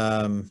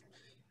on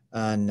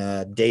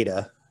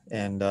data,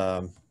 and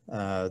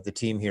the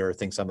team here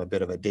thinks I'm a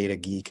bit of a data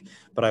geek,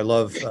 but I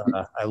love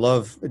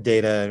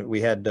data.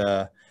 We had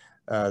the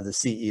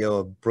CEO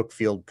of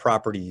Brookfield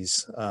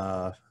Properties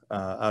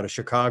out of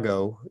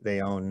Chicago.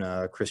 They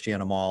own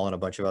Christiana Mall and a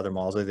bunch of other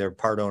malls. They're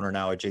part owner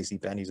now at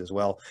JCPenney's as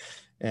well.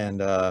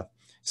 And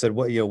said,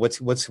 what,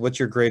 what's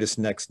your greatest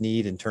next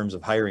need in terms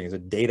of hiring? Is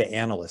it data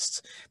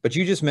analysts? But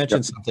you just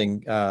mentioned Yep.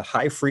 something,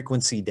 high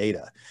frequency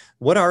data.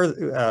 What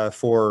are,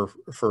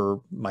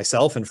 for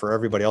myself and for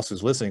everybody else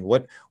who's listening,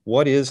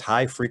 what is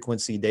high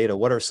frequency data?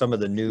 What are some of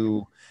the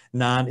new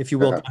if you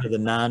will, kind of the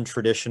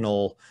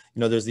non-traditional,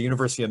 there's the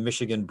University of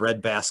Michigan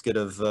breadbasket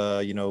of,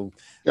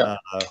 Yeah.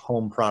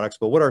 home products,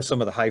 but what are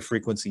some of the high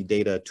frequency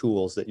data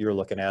tools that you're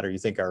looking at or you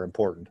think are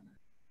important?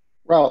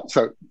 Well,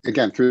 so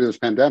again, through this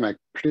pandemic,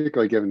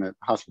 particularly given that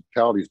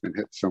hospitality has been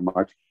hit so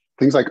much,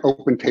 things like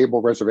open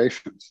table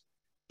reservations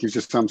gives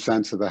you some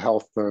sense of the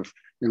health of,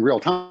 in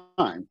real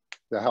time,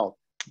 the health.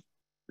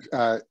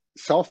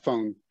 Cell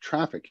phone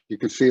traffic, you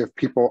can see if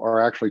people are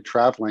actually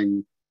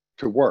traveling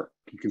to work.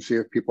 You can see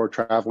if people are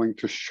traveling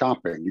to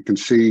shopping. You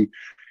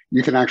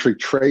can actually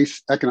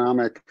trace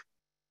economic,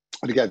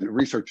 and again, the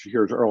research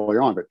here is early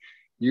on, but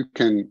you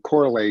can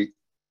correlate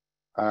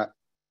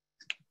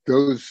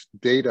those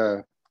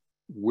data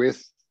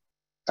with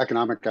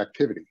economic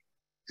activity.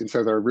 And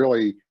so they're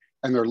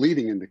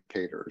leading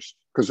indicators,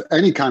 because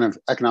any kind of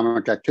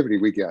economic activity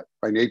we get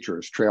by nature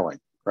is trailing,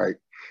 right?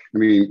 I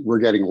mean, we're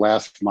getting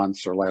last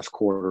month's or last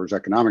quarter's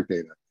economic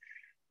data,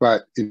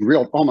 but in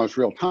almost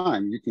real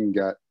time, you can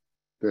get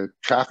the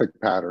traffic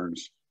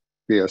patterns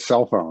via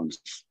cell phones,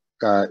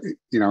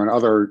 and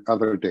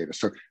other data.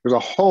 So there's a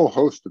whole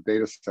host of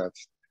data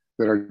sets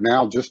that are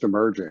now just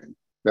emerging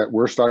that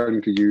we're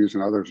starting to use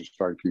and others are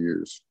starting to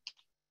use.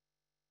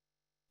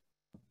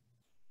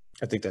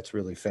 I think that's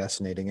really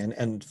fascinating.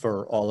 And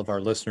for all of our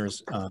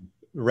listeners,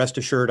 rest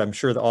assured, I'm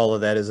sure that all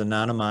of that is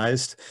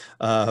anonymized,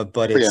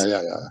 but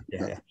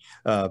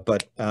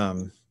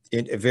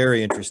it's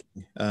very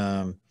interesting,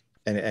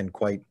 and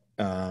quite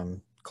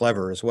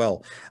clever as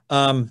well.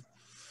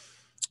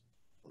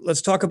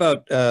 Let's talk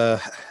about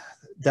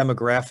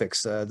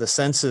demographics. The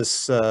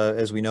census,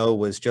 as we know,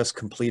 was just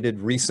completed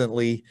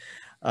recently.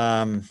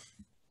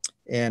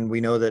 And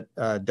we know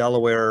that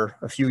Delaware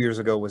a few years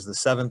ago was the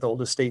 7th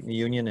oldest state in the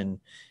union, and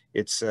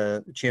it's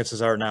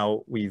chances are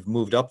now we've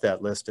moved up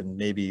that list, and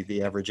maybe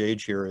the average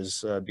age here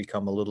has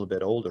become a little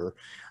bit older.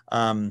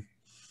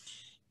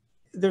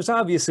 There's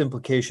obvious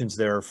implications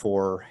there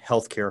for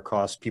healthcare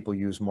costs. People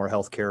use more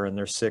healthcare in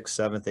their 6th,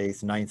 7th,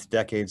 8th, 9th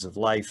decades of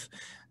life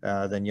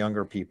than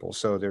younger people.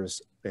 So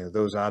there's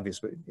those obvious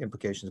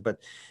implications. But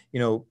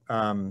a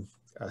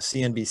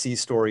CNBC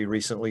story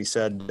recently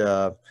said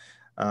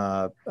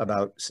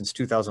about since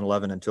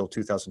 2011 until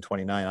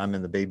 2029, I'm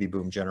in the baby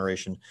boom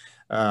generation,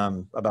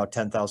 about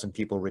 10,000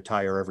 people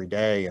retire every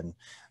day, and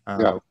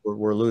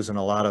we're losing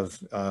a lot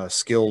of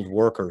skilled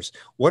workers.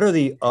 What are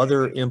the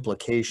other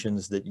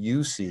implications that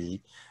you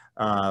see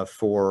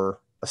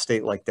for a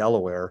state like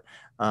Delaware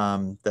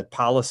that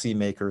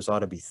policymakers ought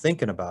to be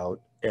thinking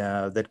about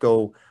that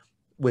go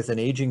with an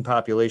aging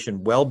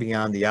population well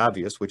beyond the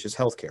obvious, which is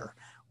healthcare?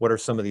 What are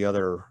some of the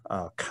other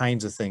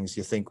kinds of things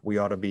you think we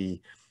ought to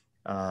be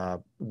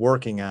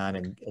working on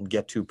and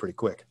get to pretty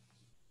quick?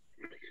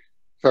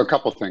 So a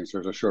couple of things.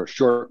 There's a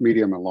short,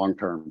 medium, and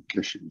long-term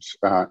issues.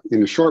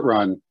 In the short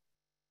run,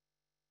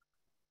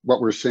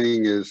 what we're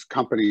seeing is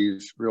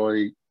companies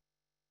really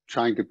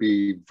trying to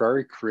be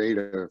very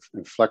creative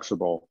and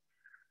flexible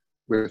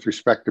with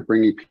respect to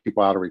bringing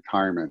people out of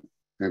retirement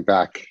and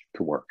back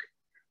to work.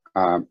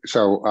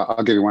 So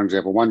I'll give you one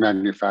example. One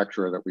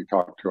manufacturer that we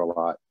talk to a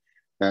lot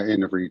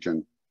in the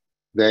region,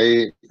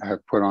 they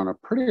have put on a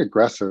pretty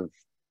aggressive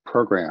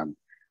program.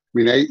 I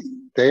mean,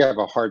 they have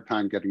a hard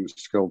time getting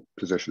skilled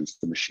positions,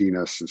 the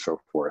machinists and so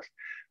forth.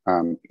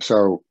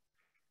 So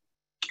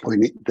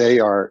they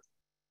are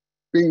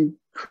being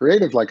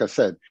creative, like I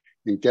said,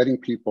 in getting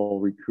people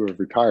who have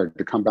retired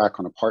to come back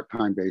on a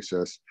part-time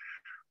basis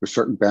with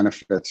certain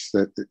benefits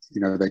that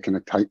they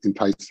can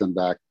entice them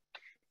back.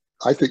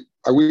 I think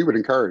I would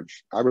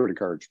encourage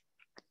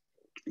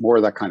more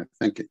of that kind of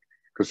thinking,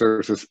 because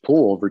there's this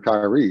pool of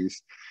retirees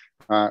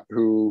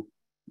who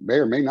may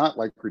or may not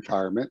like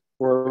retirement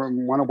or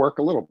want to work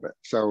a little bit.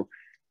 So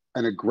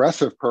an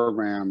aggressive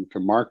program to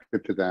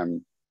market to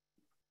them,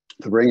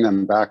 to bring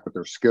them back with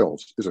their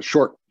skills, is a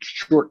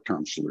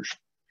short-term solution.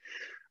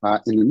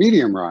 In the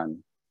medium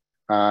run,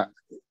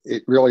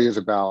 it really is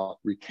about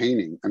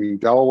retaining. I mean,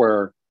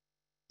 Delaware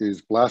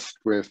is blessed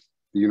with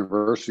the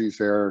universities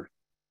there,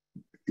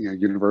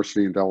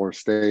 University in Delaware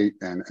State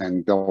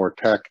and Delaware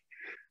Tech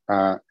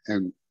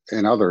and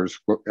others,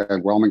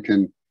 and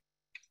Wilmington,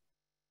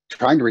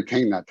 trying to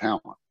retain that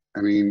talent.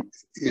 I mean,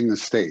 in the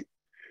state.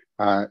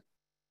 And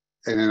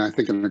then I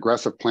think an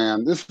aggressive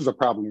plan, this is a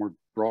problem we're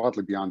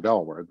broadly beyond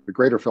Delaware. The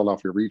greater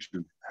Philadelphia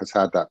region has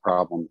had that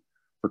problem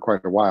for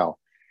quite a while.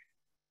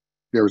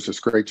 There was this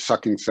great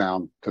sucking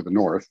sound to the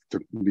north, to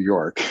New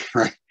York,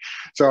 right?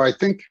 So I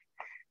think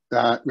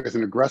that with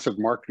an aggressive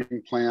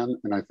marketing plan,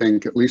 and I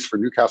think at least for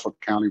Newcastle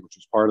County, which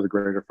is part of the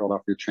greater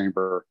Philadelphia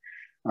Chamber,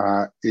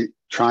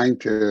 trying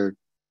to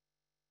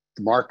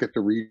market the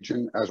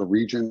region as a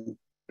region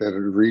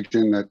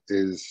that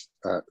is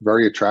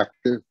very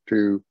attractive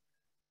to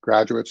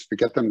graduates, to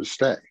get them to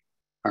stay.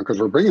 Because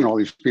we're bringing all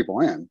these people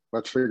in,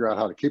 let's figure out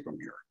how to keep them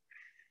here.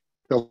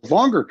 The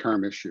longer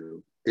term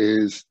issue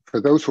is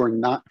for those who are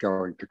not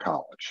going to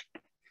college,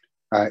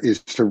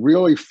 is to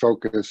really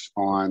focus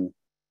on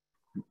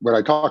what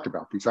I talked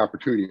about, these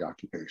opportunity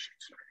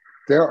occupations.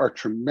 There are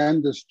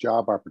tremendous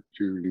job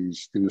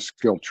opportunities in the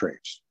skilled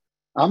trades.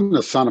 I'm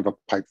the son of a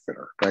pipe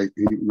fitter, right?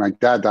 My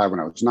dad died when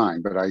I was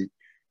 9, but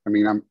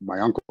my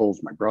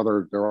uncles, my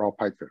brother, they're all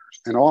pipe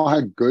fitters and all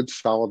had good,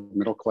 solid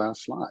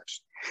middle-class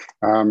lives.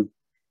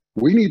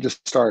 We need to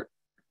start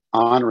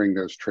honoring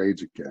those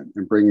trades again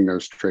and bringing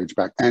those trades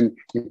back and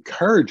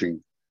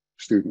encouraging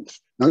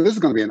students. Now, this is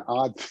going to be an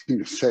odd thing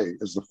to say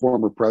as the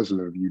former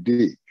president of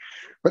UD,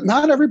 but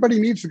not everybody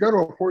needs to go to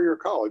a 4-year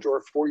college or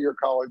a 4-year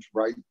college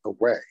right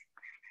away.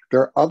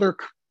 There are other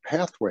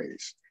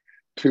pathways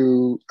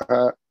to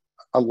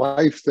a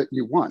life that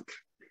you want,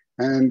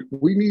 and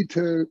we need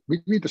to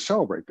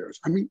celebrate those.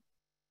 I mean,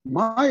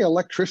 my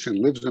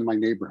electrician lives in my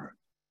neighborhood.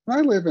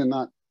 I live in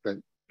not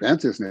the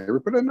fanciest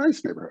neighborhood, but a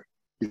nice neighborhood.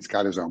 He's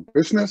got his own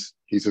business.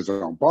 He's his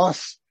own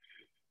boss.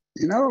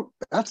 You know,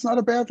 that's not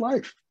a bad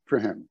life for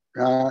him.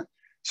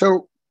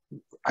 So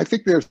I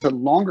think there's a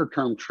longer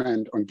term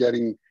trend on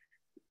getting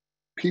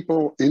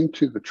people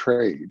into the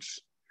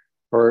trades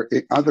or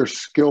other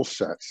skill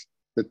sets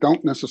that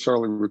don't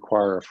necessarily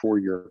require a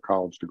 4-year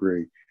college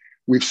degree.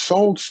 We've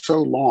sold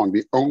so long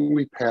the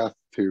only path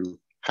to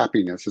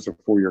happiness is a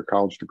 4-year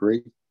college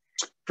degree.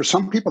 For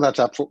some people, that's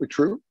absolutely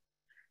true.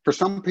 For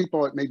some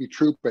people, it may be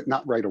true, but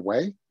not right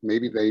away.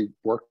 Maybe they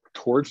work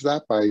towards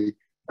that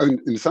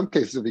in some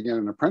cases, if you get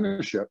an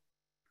apprenticeship,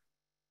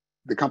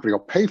 the company will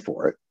pay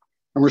for it.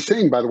 And we're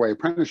seeing, by the way,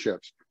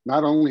 apprenticeships,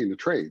 not only in the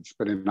trades,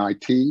 but in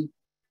IT.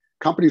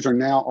 Companies are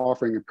now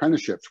offering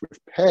apprenticeships with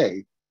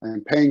pay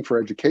and paying for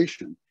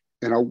education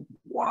in a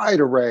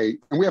wide array.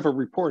 And we have a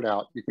report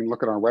out, you can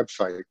look at our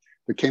website,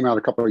 that came out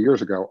a couple of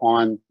years ago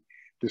on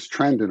this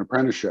trend in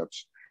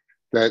apprenticeships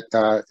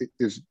that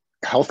is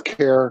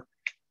healthcare,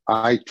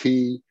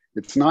 IT.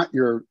 It's not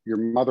your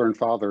mother and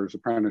father's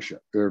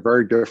apprenticeship. They're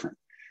very different.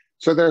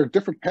 So there are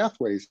different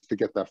pathways to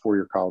get that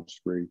 4-year college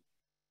degree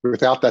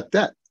without that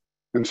debt.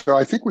 And so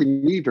I think we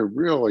need to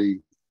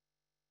really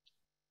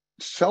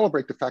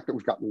celebrate the fact that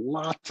we've got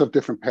lots of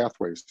different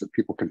pathways that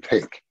people can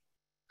take.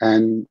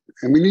 And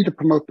we need to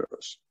promote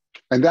those.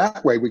 And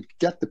that way we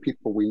get the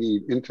people we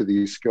need into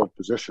these skilled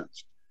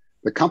positions.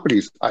 The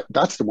companies,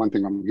 that's the one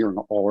thing I'm hearing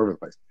all over the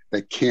place.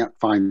 They can't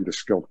find the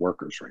skilled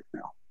workers right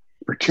now,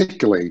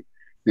 particularly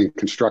in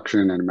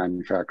construction and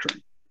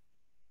manufacturing.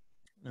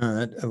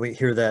 We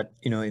hear that,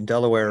 in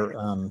Delaware,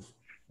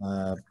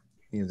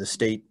 the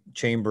state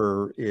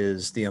chamber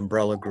is the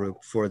umbrella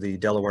group for the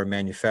Delaware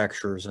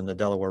manufacturers and the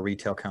Delaware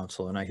Retail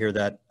Council. And I hear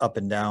that up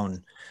and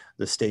down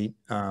the state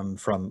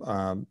from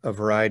a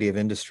variety of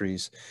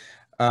industries.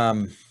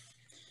 Couldn't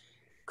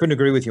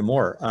agree with you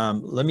more.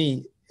 Let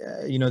me,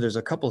 there's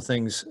a couple of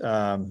things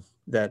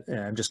that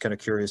I'm just kind of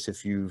curious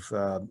if you've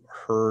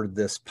heard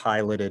this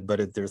piloted, but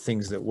if there are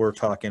things that we're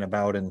talking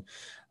about, and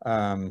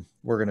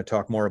we're going to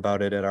talk more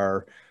about it at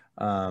our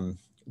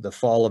the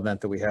fall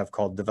event that we have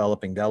called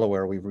Developing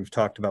Delaware. We've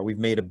talked about, we've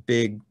made a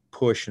big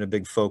push and a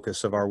big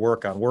focus of our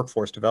work on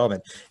workforce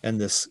development and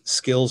this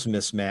skills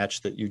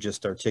mismatch that you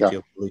just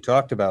articulately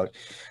talked about.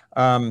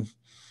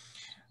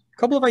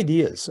 Couple of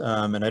ideas,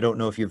 and I don't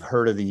know if you've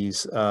heard of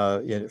these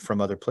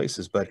from other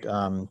places, but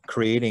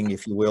creating,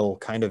 if you will,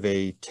 kind of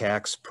a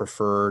tax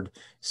preferred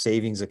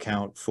savings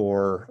account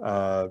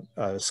for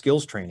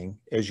skills training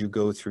as you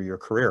go through your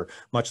career,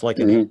 much like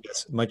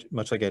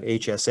much like an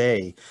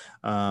HSA,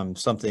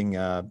 something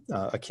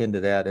akin to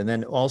that. And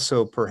then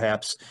also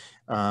perhaps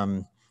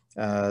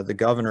the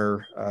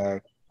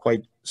governor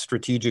quite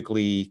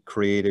strategically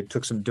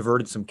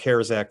diverted some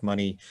CARES Act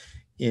money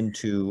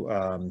into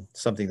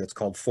something that's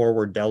called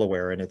Forward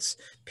Delaware, and it's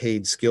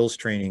paid skills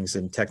trainings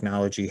in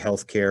technology,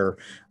 healthcare,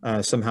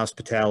 some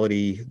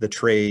hospitality, the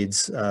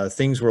trades,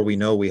 things where we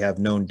know we have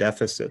known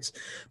deficits.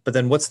 But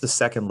then what's the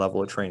second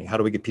level of training? How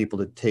do we get people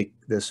to take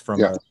this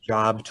from a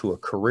job to a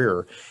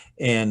career?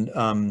 And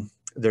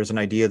there's an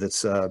idea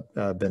that's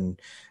been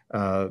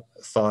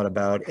thought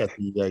about at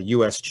the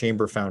U.S.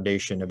 Chamber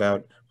Foundation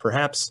about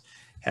perhaps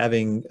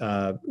having,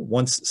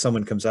 once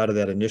someone comes out of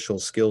that initial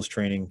skills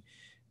training,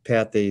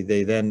 Pat, they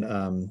then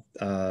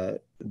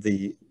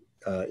the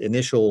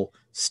initial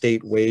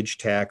state wage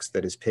tax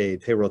that is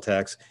paid, payroll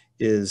tax,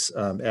 is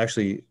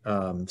actually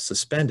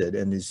suspended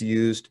and is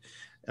used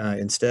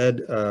instead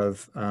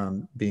of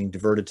being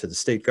diverted to the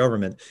state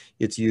government.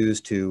 It's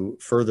used to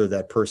further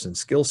that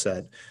person's skill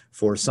set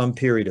for some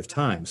period of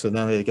time. So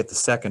now they get the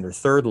second or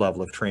third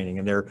level of training,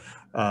 and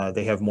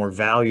they have more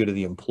value to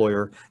the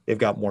employer. They've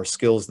got more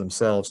skills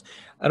themselves.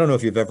 I don't know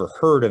if you've ever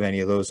heard of any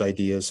of those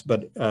ideas,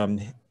 but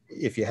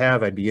if you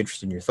have, I'd be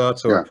interested in your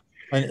thoughts, or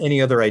any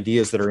other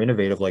ideas that are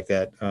innovative like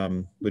that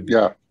would be.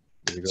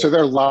 So there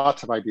are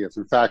lots of ideas.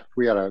 In fact,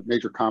 we had a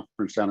major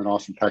conference down in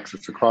Austin,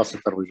 Texas, across the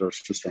Federal Reserve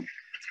System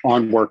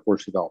on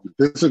workforce development.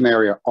 This is an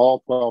area all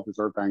 12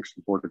 Reserve Banks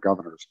and Board of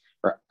Governors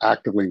are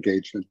actively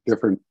engaged in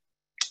different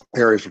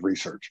areas of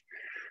research.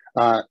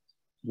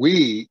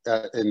 We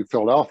in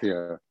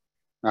Philadelphia,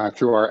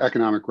 through our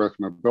Economic Growth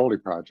and Mobility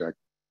Project,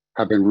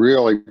 have been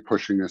really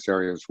pushing this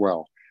area as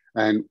well.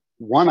 And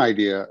one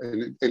idea,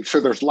 and so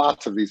there's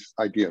lots of these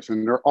ideas,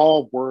 and they're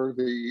all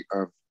worthy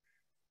of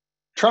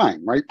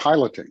trying, right?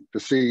 Piloting to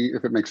see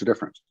if it makes a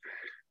difference.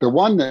 The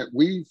one that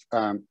we've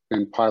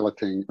been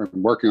piloting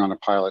and working on a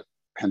pilot,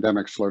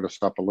 pandemic slowed us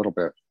up a little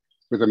bit,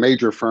 with a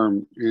major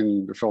firm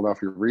in the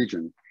Philadelphia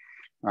region,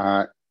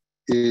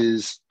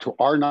 is, to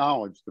our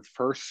knowledge, the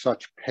first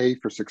such pay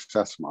for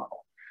success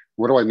model.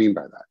 What do I mean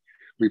by that?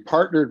 We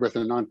partnered with a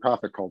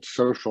nonprofit called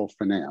Social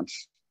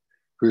Finance,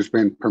 who's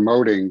been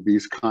promoting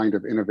these kind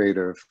of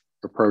innovative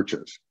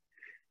approaches.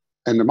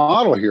 And the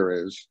model here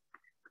is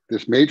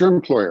this major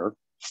employer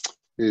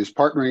is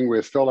partnering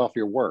with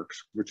Philadelphia Works,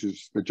 which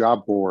is the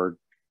job board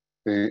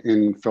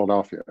in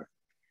Philadelphia.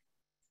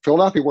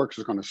 Philadelphia Works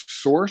is going to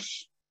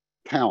source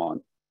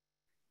talent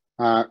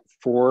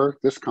for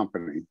this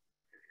company,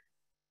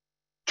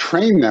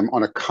 train them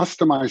on a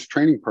customized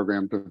training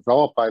program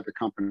developed by the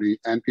company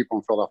and people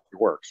in Philadelphia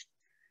Works.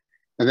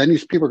 And then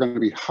these people are going to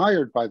be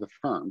hired by the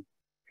firm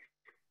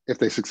if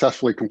they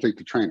successfully complete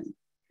the training.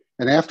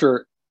 And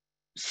after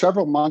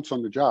several months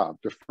on the job,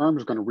 the firm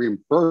is going to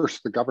reimburse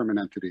the government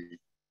entity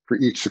for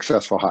each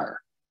successful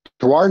hire.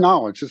 To our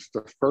knowledge, this is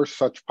the first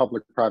such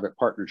public-private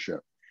partnership.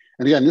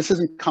 And again, this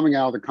isn't coming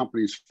out of the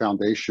company's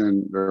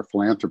foundation, their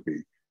philanthropy.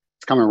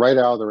 It's coming right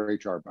out of their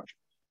HR budget.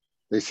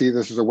 They see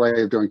this as a way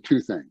of doing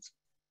two things: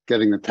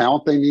 getting the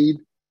talent they need,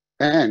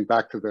 and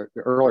back to the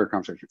earlier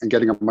conversation, and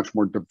getting a much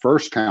more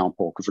diverse talent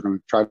pool, because they're going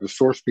to try to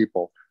source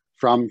people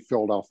from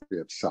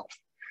Philadelphia itself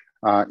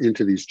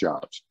into these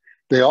jobs.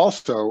 They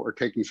also are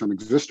taking some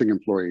existing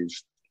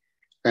employees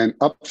and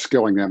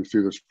upskilling them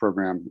through this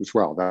program as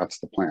well. That's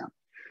the plan.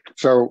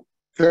 So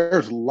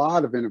there's a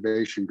lot of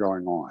innovation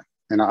going on.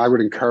 And I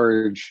would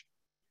encourage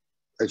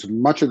as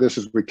much of this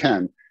as we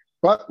can,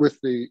 but with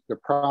the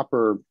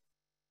proper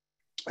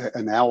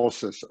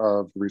analysis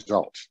of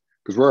results,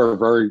 because we're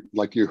very,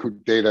 like you,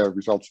 data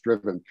results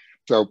driven.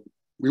 So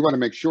we want to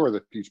make sure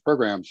that these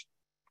programs,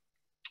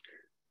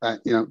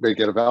 they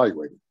get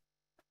evaluated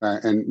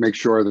and make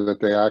sure that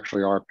they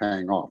actually are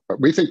paying off.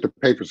 But we think the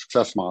pay for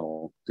success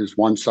model is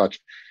one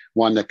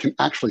that can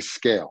actually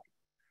scale.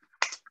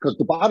 Because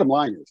the bottom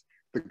line is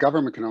the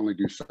government can only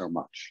do so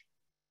much.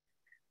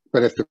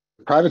 But if the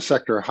private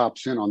sector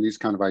hops in on these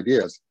kind of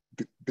ideas,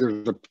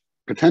 there's a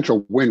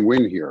potential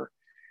win-win here.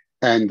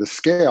 And the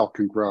scale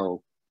can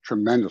grow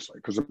tremendously,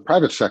 because the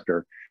private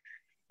sector,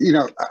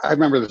 I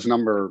remember this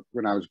number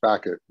when I was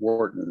back at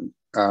Wharton.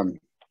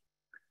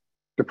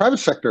 The private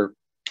sector,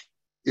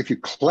 if you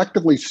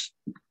collectively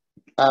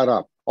add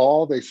up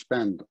all they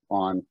spend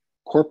on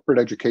corporate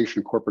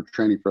education, corporate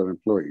training for their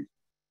employees,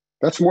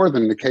 that's more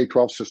than the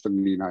K-12 system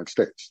in the United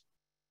States.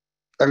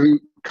 I mean,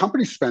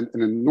 companies spend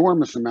an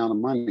enormous amount of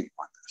money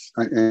on this,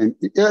 and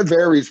it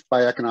varies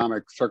by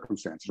economic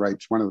circumstances, right?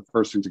 It's one of the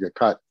first things to get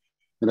cut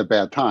in a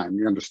bad time.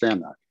 You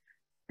understand that.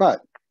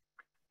 But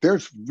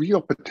there's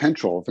real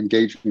potential of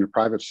engaging the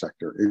private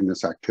sector in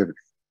this activity.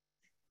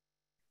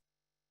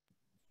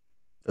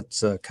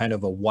 That's kind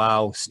of a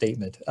wow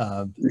statement.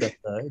 That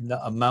the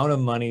amount of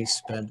money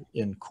spent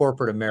in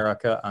corporate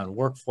America on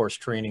workforce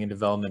training and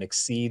development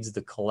exceeds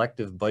the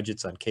collective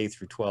budgets on K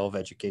through 12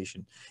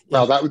 education.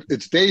 Yeah. Well,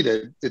 it's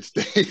dated. It's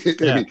dated.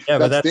 Yeah, I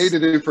mean, that's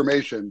dated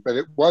information, but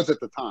it was at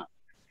the time.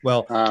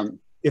 Well,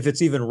 if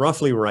it's even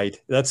roughly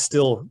right, that's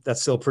still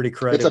pretty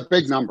credible. It's a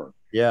big number.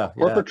 Yeah.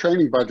 Corporate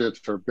training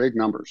budgets are big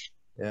numbers.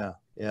 Yeah.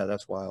 Yeah.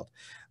 That's wild.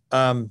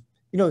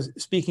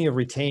 Speaking of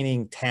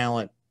retaining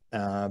talent,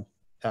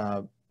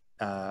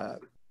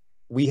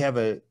 we have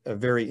a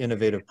very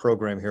innovative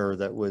program here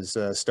that was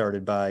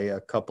started by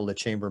a couple of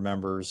chamber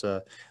members.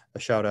 A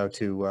shout out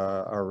to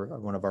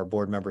one of our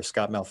board members,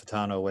 Scott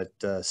Malfitano at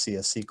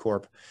CSC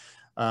Corp,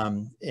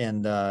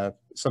 and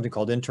something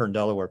called Intern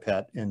Delaware,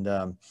 Pat.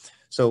 And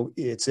so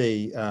it's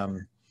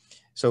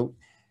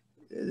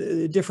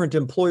different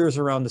employers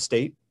around the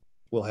state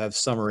will have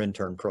summer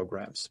intern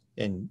programs.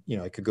 And,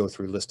 I could go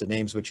through a list of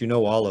names, but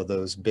all of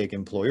those big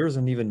employers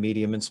and even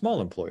medium and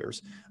small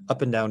employers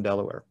up and down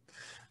Delaware.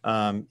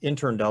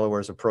 Intern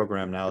Delaware is a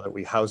program now that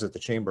we house at the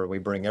chamber. We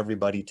bring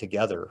everybody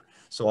together.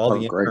 So all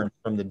the interns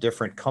from the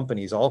different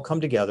companies all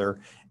come together,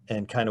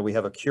 and we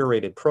have a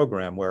curated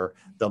program where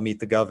they'll meet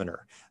the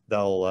governor.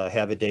 They'll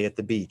have a day at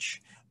the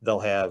beach. They'll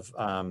have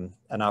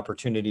an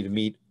opportunity to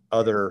meet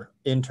other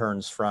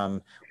interns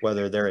from,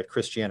 whether they're at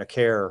Christiana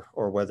Care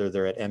or whether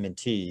they're at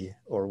M&T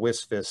or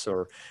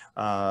WSFS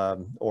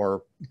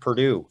or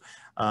Purdue.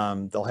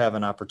 They'll have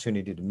an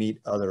opportunity to meet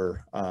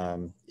other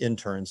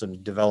interns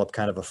and develop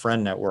kind of a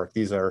friend network.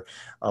 These are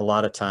a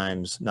lot of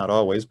times, not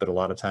always, but a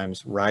lot of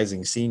times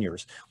rising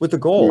seniors, with the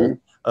goal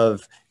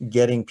of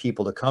getting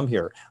people to come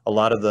here. A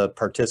lot of the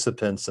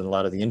participants and a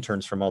lot of the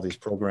interns from all these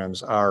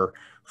programs are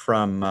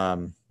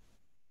from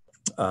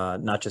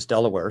not just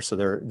Delaware, so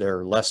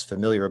they're less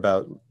familiar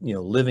about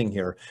living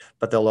here,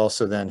 but they'll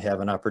also then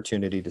have an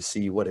opportunity to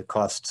see what it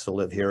costs to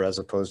live here as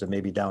opposed to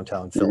maybe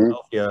downtown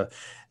Philadelphia,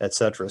 et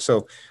cetera.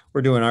 So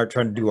we're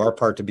trying to do our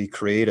part to be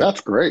creative.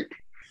 That's great.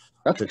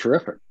 That's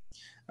terrific.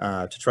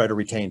 To try to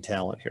retain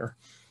talent here.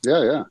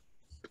 Yeah,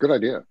 Good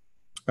idea.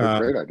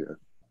 Great idea.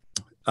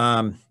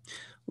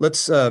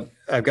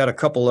 I've got a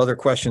couple other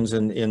questions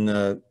in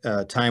the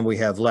time we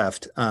have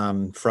left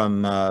from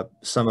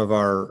some of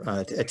our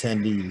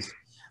attendees.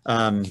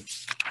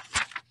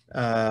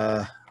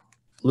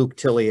 Luke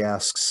Tilley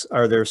asks,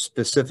 are there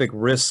specific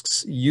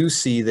risks you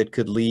see that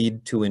could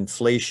lead to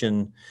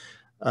inflation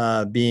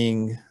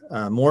being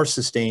more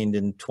sustained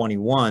in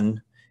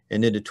 21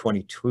 and into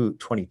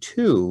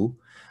 22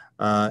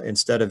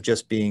 instead of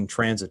just being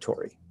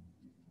transitory?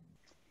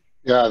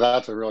 Yeah,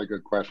 that's a really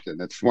good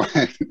question. It's one,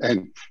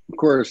 and of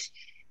course,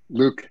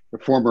 Luke, the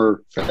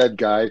former Fed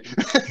guy,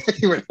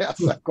 he would ask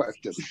that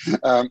question.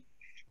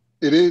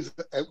 It is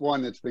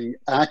one that's being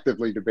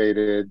actively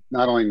debated,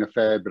 not only in the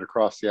Fed, but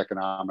across the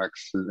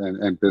economics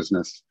and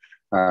business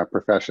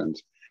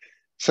professions.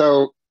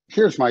 So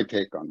here's my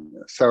take on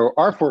this. So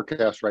our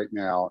forecast right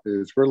now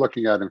is we're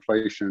looking at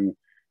inflation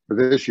for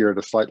this year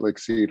to slightly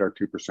exceed our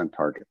 2%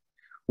 target.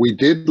 We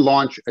did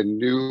launch a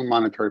new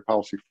monetary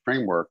policy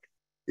framework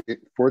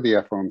for the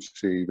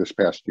FOMC this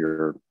past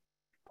year,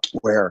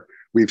 where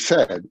we've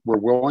said we're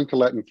willing to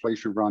let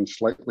inflation run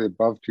slightly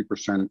above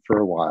 2% for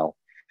a while,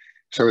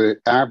 so it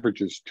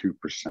averages 2%.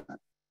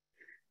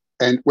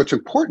 And what's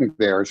important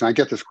there is, and I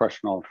get this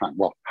question all the time,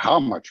 well, how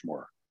much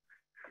more?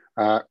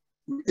 What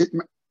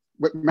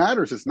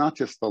matters is not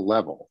just the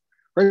level,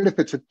 right? If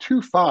it's a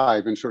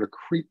 2.5 and sort of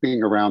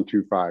creeping around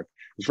 2.5,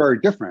 it's very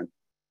different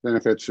than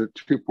if it's at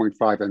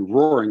 2.5 and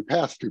roaring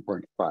past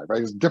 2.5,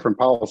 right? It's a different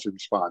policy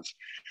response.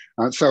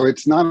 So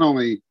it's not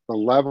only the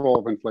level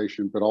of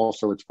inflation, but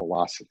also its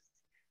velocity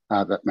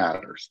that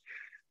matters.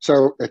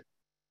 So at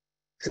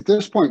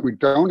this point, we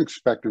don't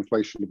expect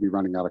inflation to be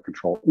running out of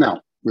control. Now,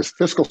 with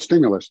fiscal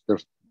stimulus,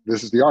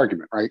 this is the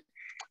argument, right?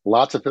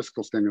 Lots of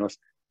fiscal stimulus,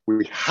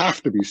 we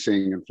have to be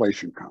seeing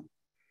inflation come.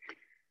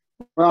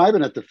 Well, I've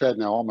been at the Fed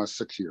now almost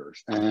 6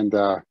 years, and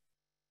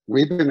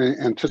we've been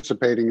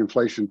anticipating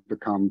inflation to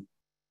come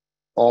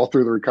all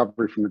through the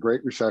recovery from the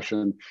Great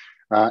Recession.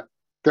 There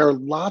are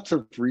lots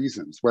of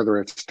reasons, whether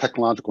it's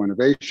technological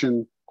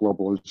innovation,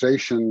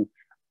 globalization,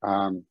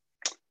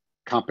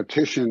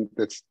 competition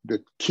that's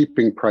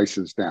keeping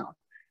prices down.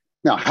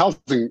 Now,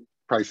 housing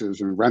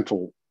prices and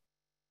rental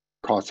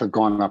costs have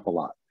gone up a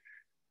lot.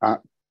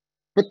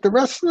 But the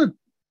rest of the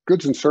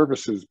goods and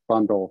services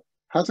bundle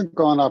hasn't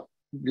gone up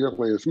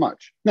nearly as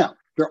much. Now,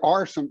 there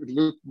are some,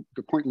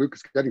 the point Luke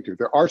is getting to,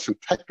 there are some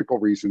technical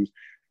reasons.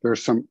 There are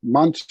some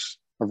months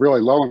of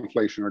really low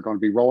inflation are going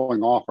to be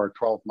rolling off our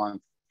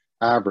 12-month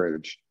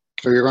average.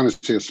 So you're going to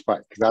see a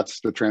spike. That's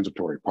the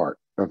transitory part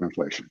of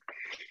inflation.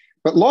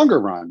 But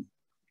longer run,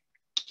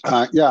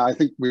 yeah, I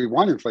think we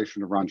want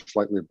inflation to run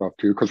slightly above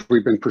 2 because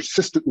we've been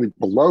persistently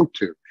below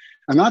 2.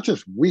 And not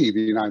just we,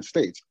 the United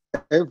States,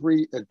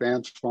 every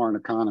advanced foreign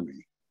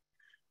economy,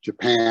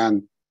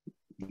 Japan,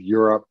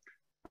 Europe,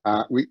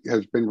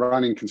 has been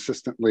running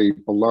consistently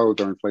below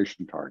their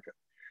inflation target.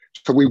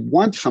 So we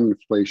want some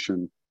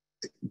inflation,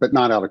 but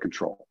not out of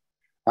control.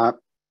 We're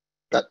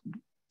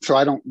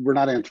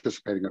not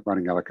anticipating it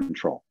running out of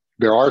control.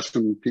 There are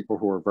some people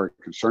who are very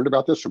concerned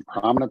about this, some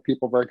prominent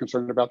people very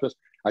concerned about this.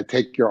 I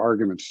take your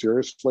argument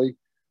seriously,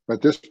 but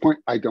at this point,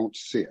 I don't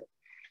see it.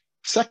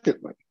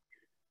 Secondly,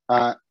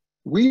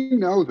 we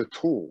know the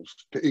tools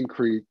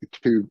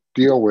to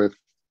deal with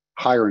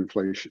higher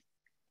inflation.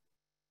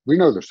 We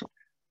know there's some.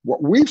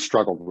 What we've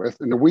struggled with,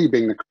 and the we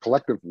being the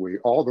collective we,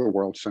 all the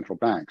world's central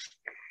banks,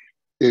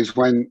 is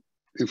when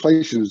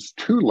inflation is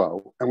too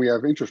low and we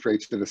have interest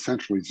rates at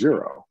essentially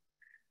zero,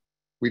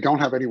 we don't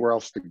have anywhere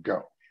else to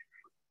go.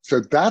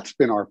 So that's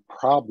been our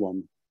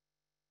problem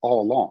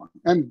all along.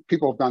 And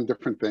people have done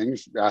different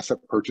things, asset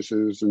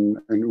purchases, and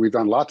we've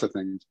done lots of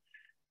things.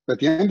 But at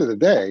the end of the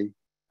day,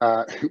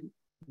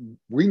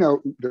 we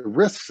know the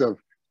risks of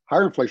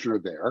higher inflation are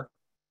there,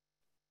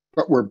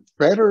 but we're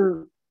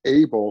better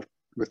able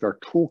with our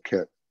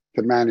toolkit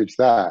to manage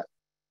that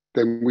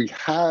than we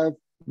have.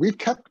 We've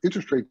kept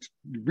interest rates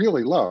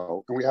really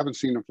low and we haven't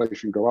seen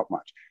inflation go up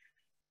much.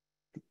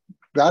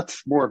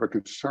 That's more of a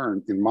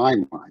concern in my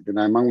mind, and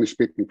I'm only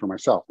speaking for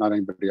myself, not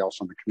anybody else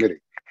on the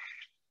committee.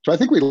 So I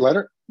think we let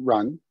it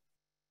run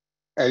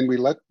and we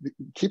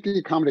keep the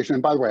accommodation.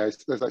 And by the way,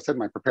 as I said in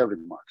my prepared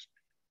remarks,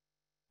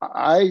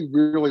 I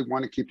really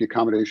want to keep the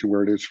accommodation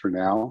where it is for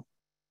now,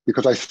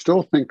 because I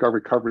still think our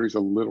recovery is a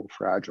little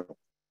fragile.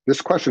 This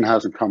question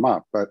hasn't come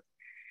up, but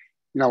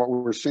what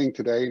we're seeing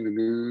today in the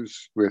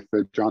news with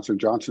the Johnson &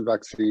 Johnson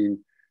vaccine,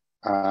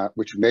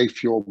 which may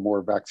fuel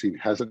more vaccine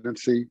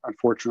hesitancy.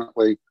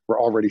 Unfortunately,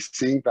 we're already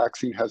seeing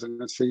vaccine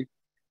hesitancy,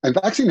 and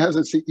vaccine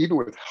hesitancy even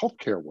with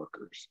healthcare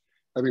workers.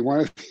 I mean,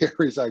 one of the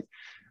areas I've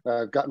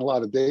gotten a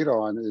lot of data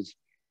on is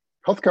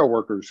healthcare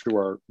workers who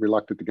are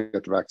reluctant to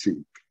get the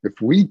vaccine. If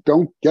we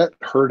don't get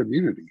herd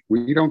immunity,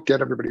 we don't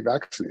get everybody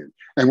vaccinated,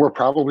 and we're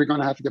probably going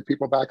to have to get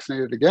people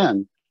vaccinated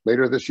again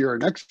later this year or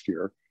next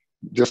year,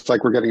 just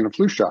like we're getting a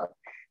flu shot.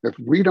 If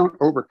we don't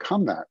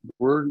overcome that,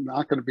 we're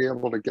not going to be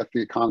able to get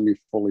the economy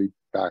fully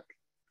back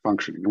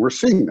functioning. And we're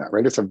seeing that,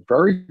 right? It's a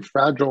very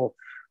fragile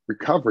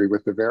recovery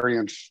with the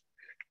variants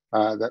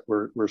that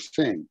we're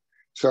seeing.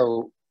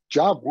 So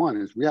job one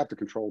is we have to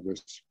control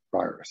this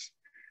virus.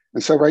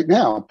 And so right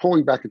now,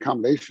 pulling back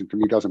accommodation to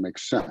me doesn't make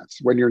sense.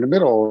 When you're in the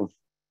middle of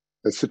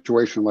a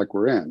situation like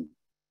we're in,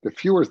 the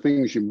fewer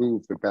things you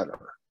move, the better.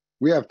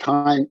 We have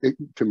time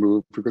to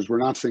move because we're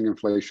not seeing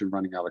inflation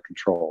running out of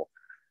control.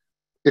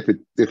 If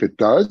it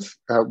does,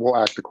 we'll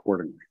act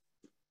accordingly.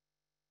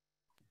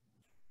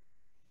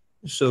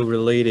 So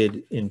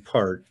related in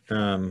part,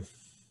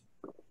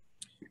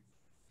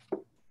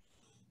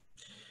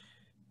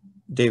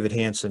 David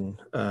Hansen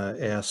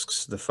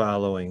asks the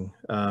following: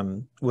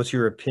 what's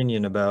your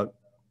opinion about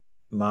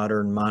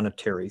modern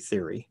monetary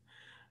theory?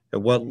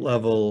 At what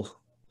level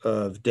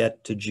of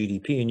debt to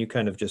GDP, and you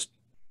kind of just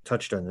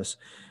touched on this,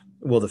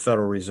 will the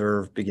Federal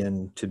Reserve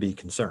begin to be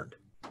concerned?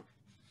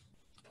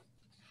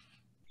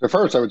 So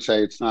first, I would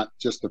say it's not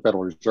just the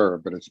Federal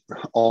Reserve, but it's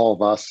all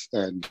of us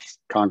and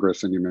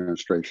Congress and the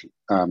administration.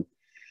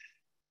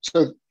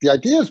 So the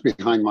ideas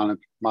behind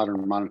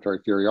modern monetary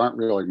theory aren't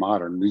really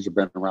modern. These have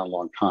been around a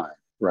long time,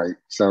 right?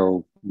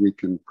 So we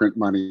can print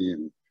money,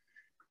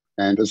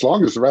 and as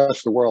long as the rest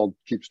of the world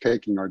keeps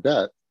taking our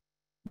debt,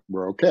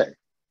 we're okay.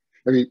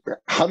 I mean,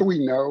 how do we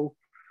know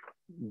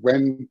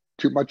when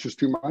too much is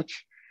too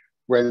much?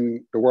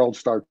 When the world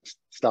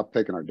stop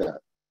taking our debt?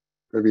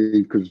 I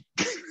mean, because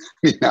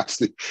that's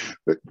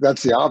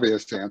the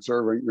obvious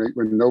answer.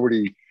 When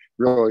nobody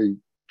really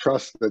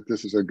trusts that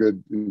this is a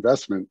good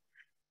investment,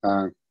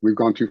 we've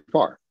gone too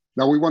far.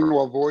 Now we want to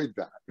avoid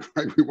that,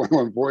 right? We want to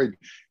avoid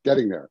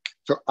getting there.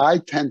 So I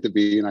tend to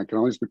be, and I can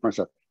only speak for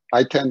myself,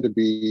 I tend to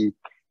be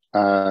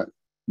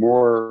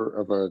more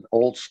of an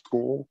old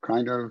school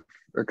kind of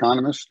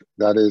economist.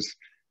 That is,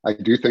 I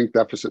do think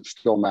deficits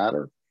still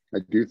matter. I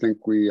do think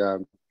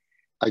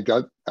I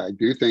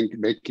do think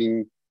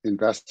making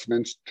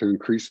investments to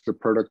increase the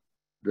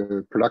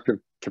productive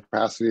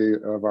capacity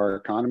of our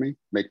economy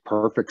make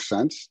perfect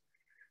sense.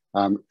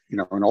 You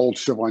know, an old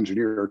civil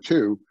engineer or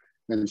two.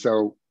 And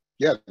so,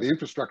 yeah, the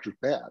infrastructure is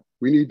bad.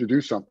 We need to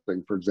do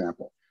something, for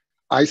example.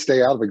 I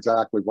stay out of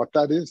exactly what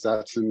that is.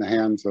 That's in the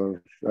hands of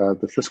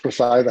the fiscal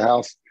side of the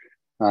House,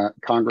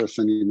 Congress,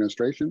 and the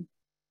administration.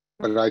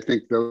 But I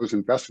think those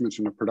investments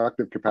in the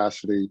productive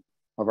capacity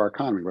of our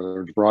economy,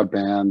 whether it's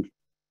broadband,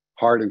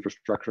 hard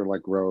infrastructure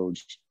like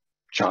roads,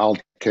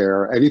 child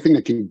care, anything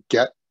that can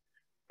get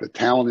the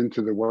talent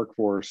into the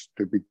workforce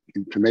to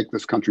make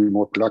this country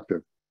more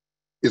productive,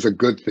 is a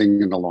good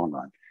thing in the long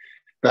run.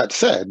 That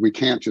said, we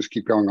can't just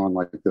keep going on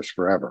like this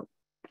forever.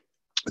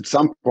 At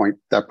some point,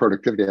 that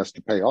productivity has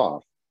to pay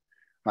off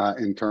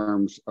in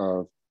terms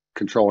of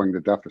controlling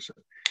the deficit.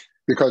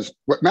 Because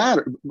what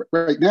matters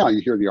right now,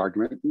 you hear the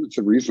argument, it's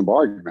a reasonable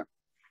argument.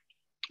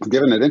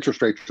 Given that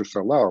interest rates are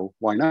so low,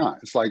 why not?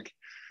 It's like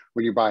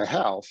when you buy a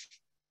house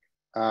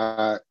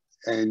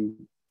and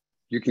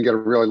you can get a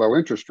really low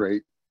interest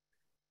rate,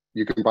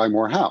 you can buy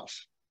more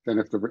house than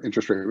if the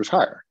interest rate was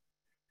higher.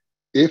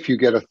 If you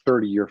get a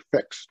 30-year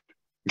fixed,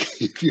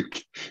 if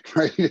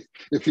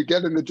you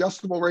get an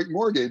adjustable rate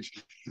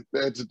mortgage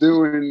that's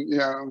doing, you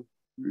know,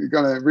 you're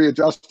going to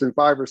readjust in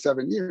 5 or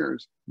 7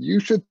 years, you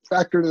should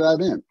factor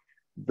that in.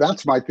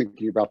 That's my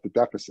thinking about the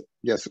deficit.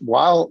 Yes,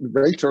 while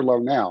rates are low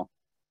now,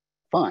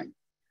 fine.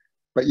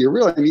 But you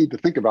really need to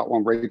think about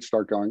when rates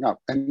start going up,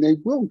 and they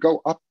will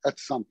go up at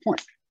some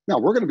point. Now,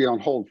 we're going to be on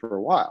hold for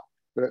a while,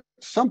 but at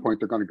some point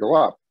they're going to go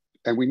up,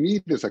 and we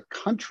need as a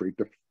country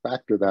to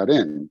factor that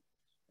in.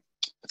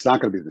 It's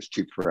not going to be this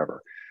cheap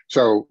forever.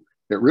 So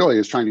it really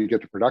is trying to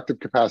get the productive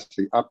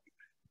capacity up,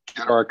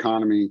 get our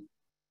economy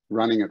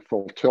running at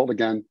full tilt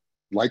again,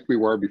 like we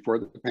were before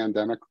the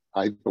pandemic.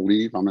 I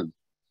believe, I'm an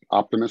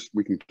optimist,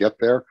 we can get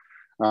there.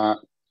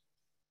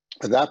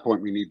 At that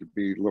point, we need to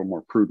be a little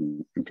more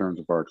prudent in terms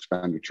of our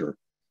expenditure.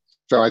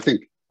 So I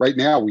think right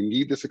now we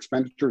need this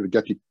expenditure to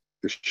get you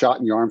the shot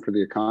in the arm for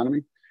the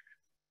economy,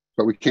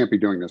 but we can't be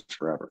doing this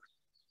forever.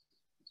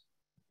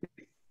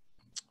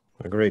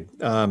 Agreed.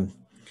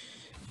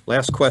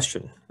 Last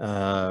question.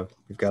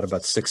 We've got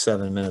about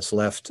 6-7 minutes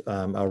left.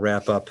 I'll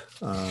wrap up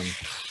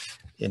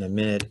in a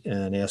minute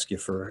and ask you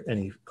for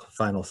any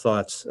final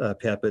thoughts,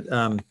 Pat. But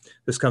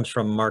this comes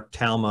from Mark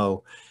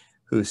Talmo,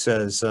 who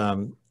says,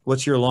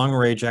 what's your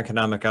long-range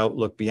economic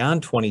outlook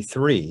beyond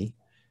 23?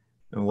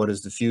 And what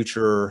does the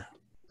future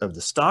of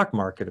the stock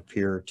market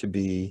appear to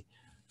be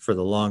for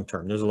the long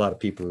term? There's a lot of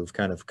people who've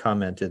kind of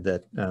commented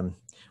that,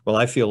 well,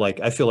 I feel like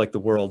the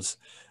world's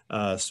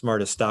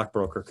smartest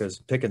stockbroker, because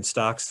picking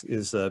stocks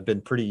has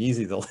been pretty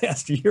easy the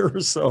last year or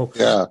so.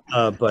 Yeah.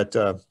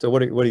 So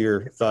what are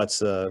your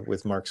thoughts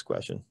with Mark's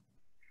question?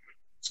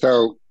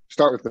 So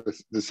start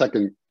with the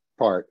second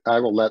part. I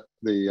will let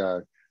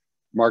the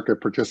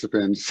market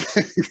participants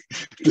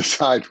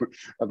decide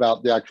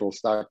about the actual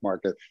stock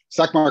market.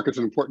 Stock market's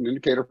an important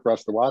indicator for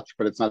us to watch,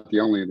 but it's not the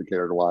only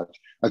indicator to watch.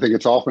 I think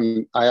it's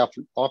often have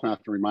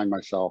to remind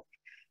myself,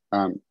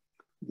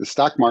 the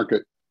stock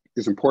market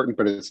is important,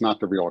 but it's not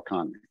the real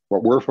economy.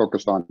 What we're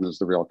focused on is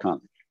the real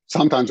economy.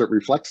 Sometimes it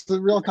reflects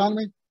the real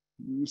economy,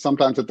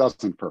 sometimes it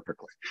doesn't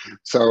perfectly.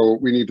 So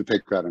we need to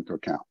take that into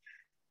account.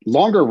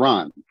 Longer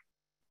run,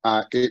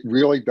 it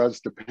really does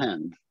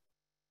depend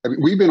I mean,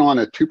 we've been on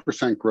a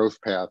 2% growth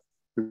path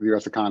for the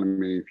U.S.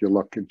 economy, if you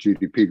look at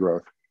GDP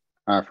growth,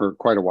 for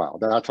quite a while.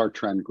 That's our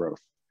trend growth.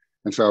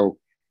 And so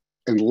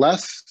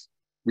unless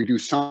we do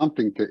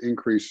something to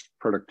increase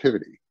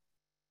productivity,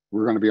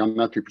 we're going to be on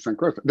that 2%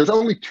 growth. There's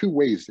only two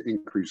ways to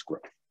increase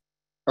growth.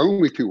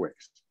 Only two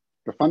ways.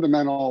 The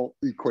fundamental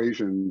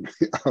equation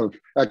of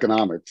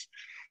economics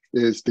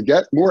is to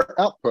get more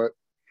output,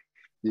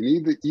 you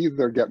need to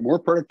either get more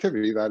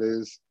productivity, that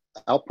is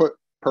output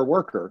per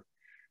worker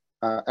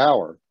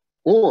hour,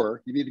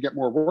 or you need to get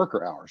more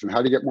worker hours. And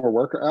how do you get more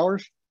worker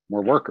hours?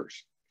 More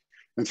workers.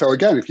 And so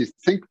again, if you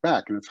think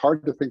back, and it's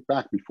hard to think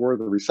back before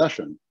the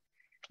recession,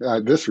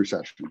 this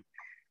recession,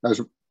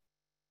 as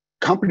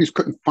companies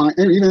couldn't find,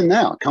 and even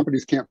now,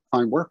 companies can't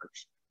find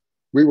workers.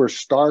 We were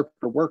starved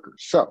for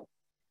workers. So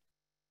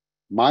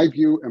my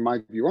view and my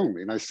view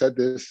only, and I said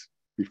this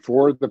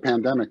before the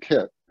pandemic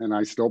hit, and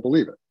I still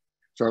believe it.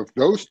 So if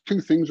those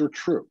two things are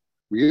true,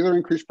 we either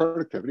increase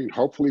productivity, and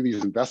hopefully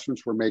these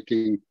investments we're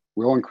making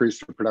will increase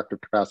the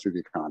productive capacity of the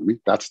economy.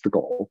 That's the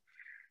goal.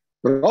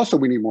 But also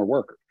we need more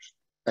workers.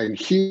 And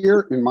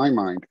here, in my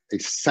mind, a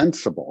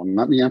sensible, and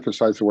let me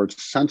emphasize the word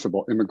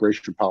sensible,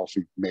 immigration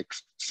policy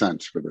makes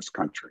sense for this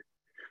country.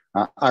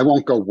 I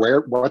won't go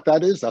what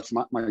that is. That's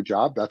not my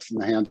job. That's in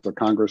the hands of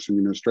Congress and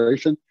the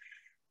administration.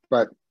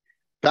 But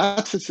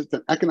that's just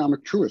an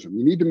economic truism.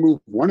 You need to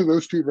move one of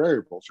those two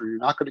variables, or you're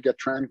not going to get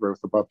trend growth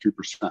above 2%.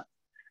 And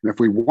if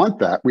we want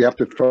that, we have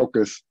to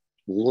focus,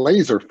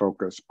 laser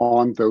focus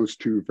on those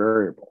two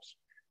variables.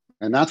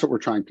 And that's what we're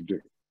trying to do,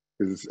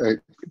 is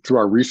through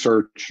our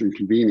research and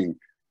convening,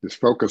 is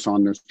focus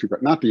on those two,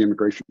 but not the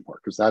immigration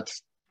part, because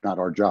that's not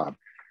our job,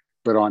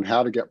 but on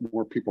how to get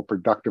more people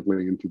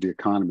productively into the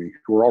economy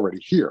who are already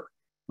here,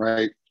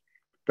 right?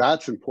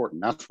 That's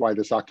important. That's why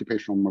this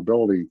occupational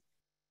mobility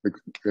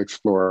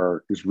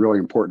explorer is really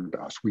important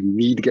to us. We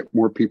need to get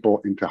more people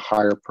into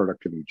higher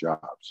productivity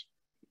jobs.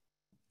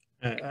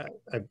 I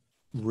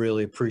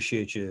really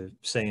appreciate you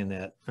saying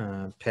that,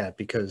 Pat,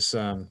 because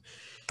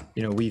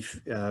you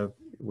know,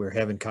 we're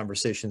having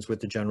conversations with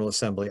the General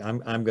Assembly. I'm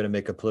going to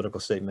make a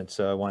political statement,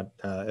 so I want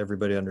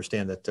everybody to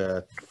understand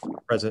that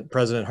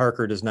President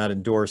Harker does not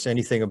endorse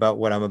anything about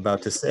what I'm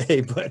about to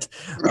say. But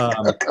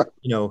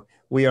you know,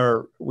 we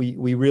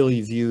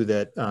really view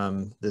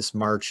that this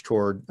march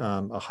toward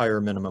a higher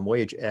minimum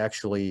wage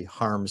actually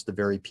harms the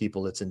very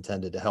people it's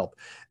intended to help.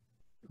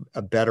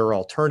 A better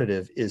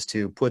alternative is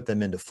to put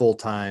them into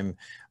full-time,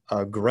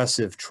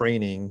 aggressive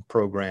training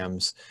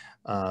programs,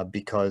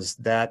 because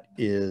that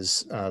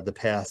is the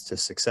path to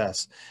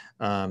success.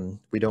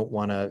 We don't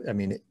want to, I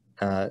mean,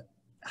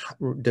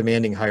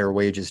 demanding higher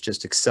wages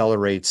just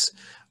accelerates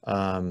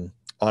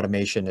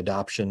automation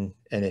adoption,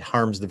 and it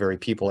harms the very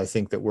people I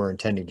think that we're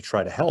intending to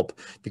try to help,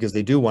 because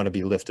they do want to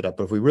be lifted up.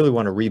 But if we really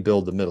want to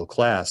rebuild the middle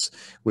class,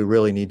 we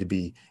really need to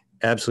be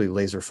absolutely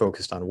laser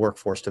focused on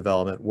workforce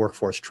development,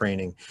 workforce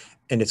training,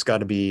 and it's got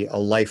to be a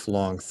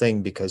lifelong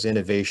thing, because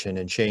innovation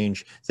and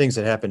change, things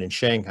that happen in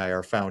Shanghai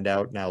are found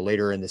out now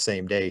later in the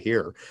same day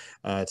here.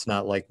 It's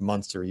not like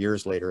months or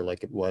years later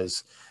like it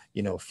was,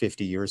 you know,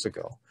 50 years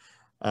ago.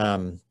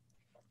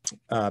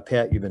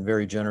 Pat, you've been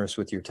very generous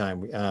with your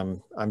time.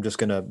 I'm just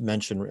going to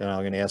mention, and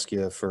I'm going to ask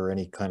you for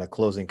any kind of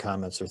closing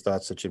comments or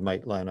thoughts that you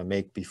might want to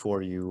make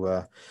before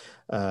you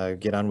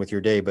get on with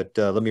your day. But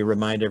let me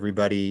remind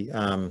everybody,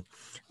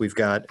 we've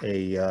got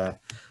a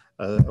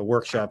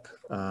workshop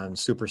on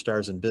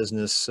superstars in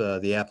business,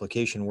 the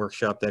application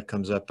workshop that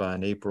comes up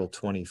on April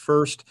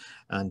 21st.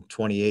 On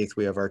 28th,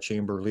 we have our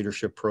chamber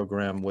leadership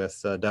program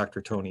with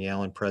Dr. Tony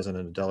Allen,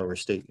 president of Delaware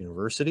State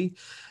University.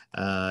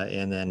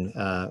 And then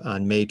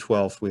on May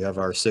 12th, we have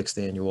our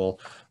 6th annual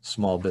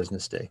Small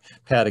Business Day.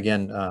 Pat,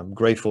 again,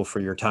 grateful for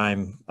your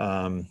time.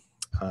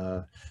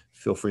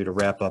 Feel free to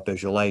wrap up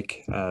as you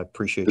like.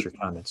 Appreciate your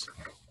comments.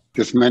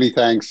 Just many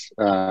thanks.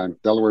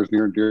 Delaware is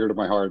near and dear to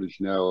my heart, as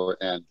you know,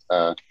 and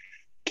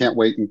can't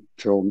wait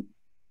until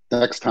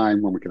next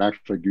time when we can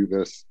actually do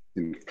this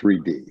in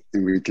 3D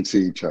and we can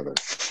see each other.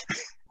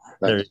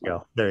 There you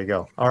go. There you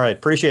go. All right.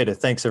 Appreciate it.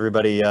 Thanks,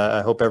 everybody.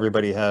 I hope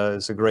everybody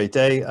has a great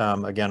day.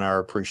 Again, our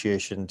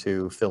appreciation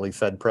to Philly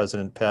Fed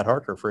President Pat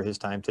Harker for his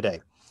time today.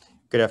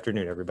 Good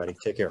afternoon, everybody.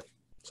 Take care.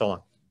 So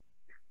long.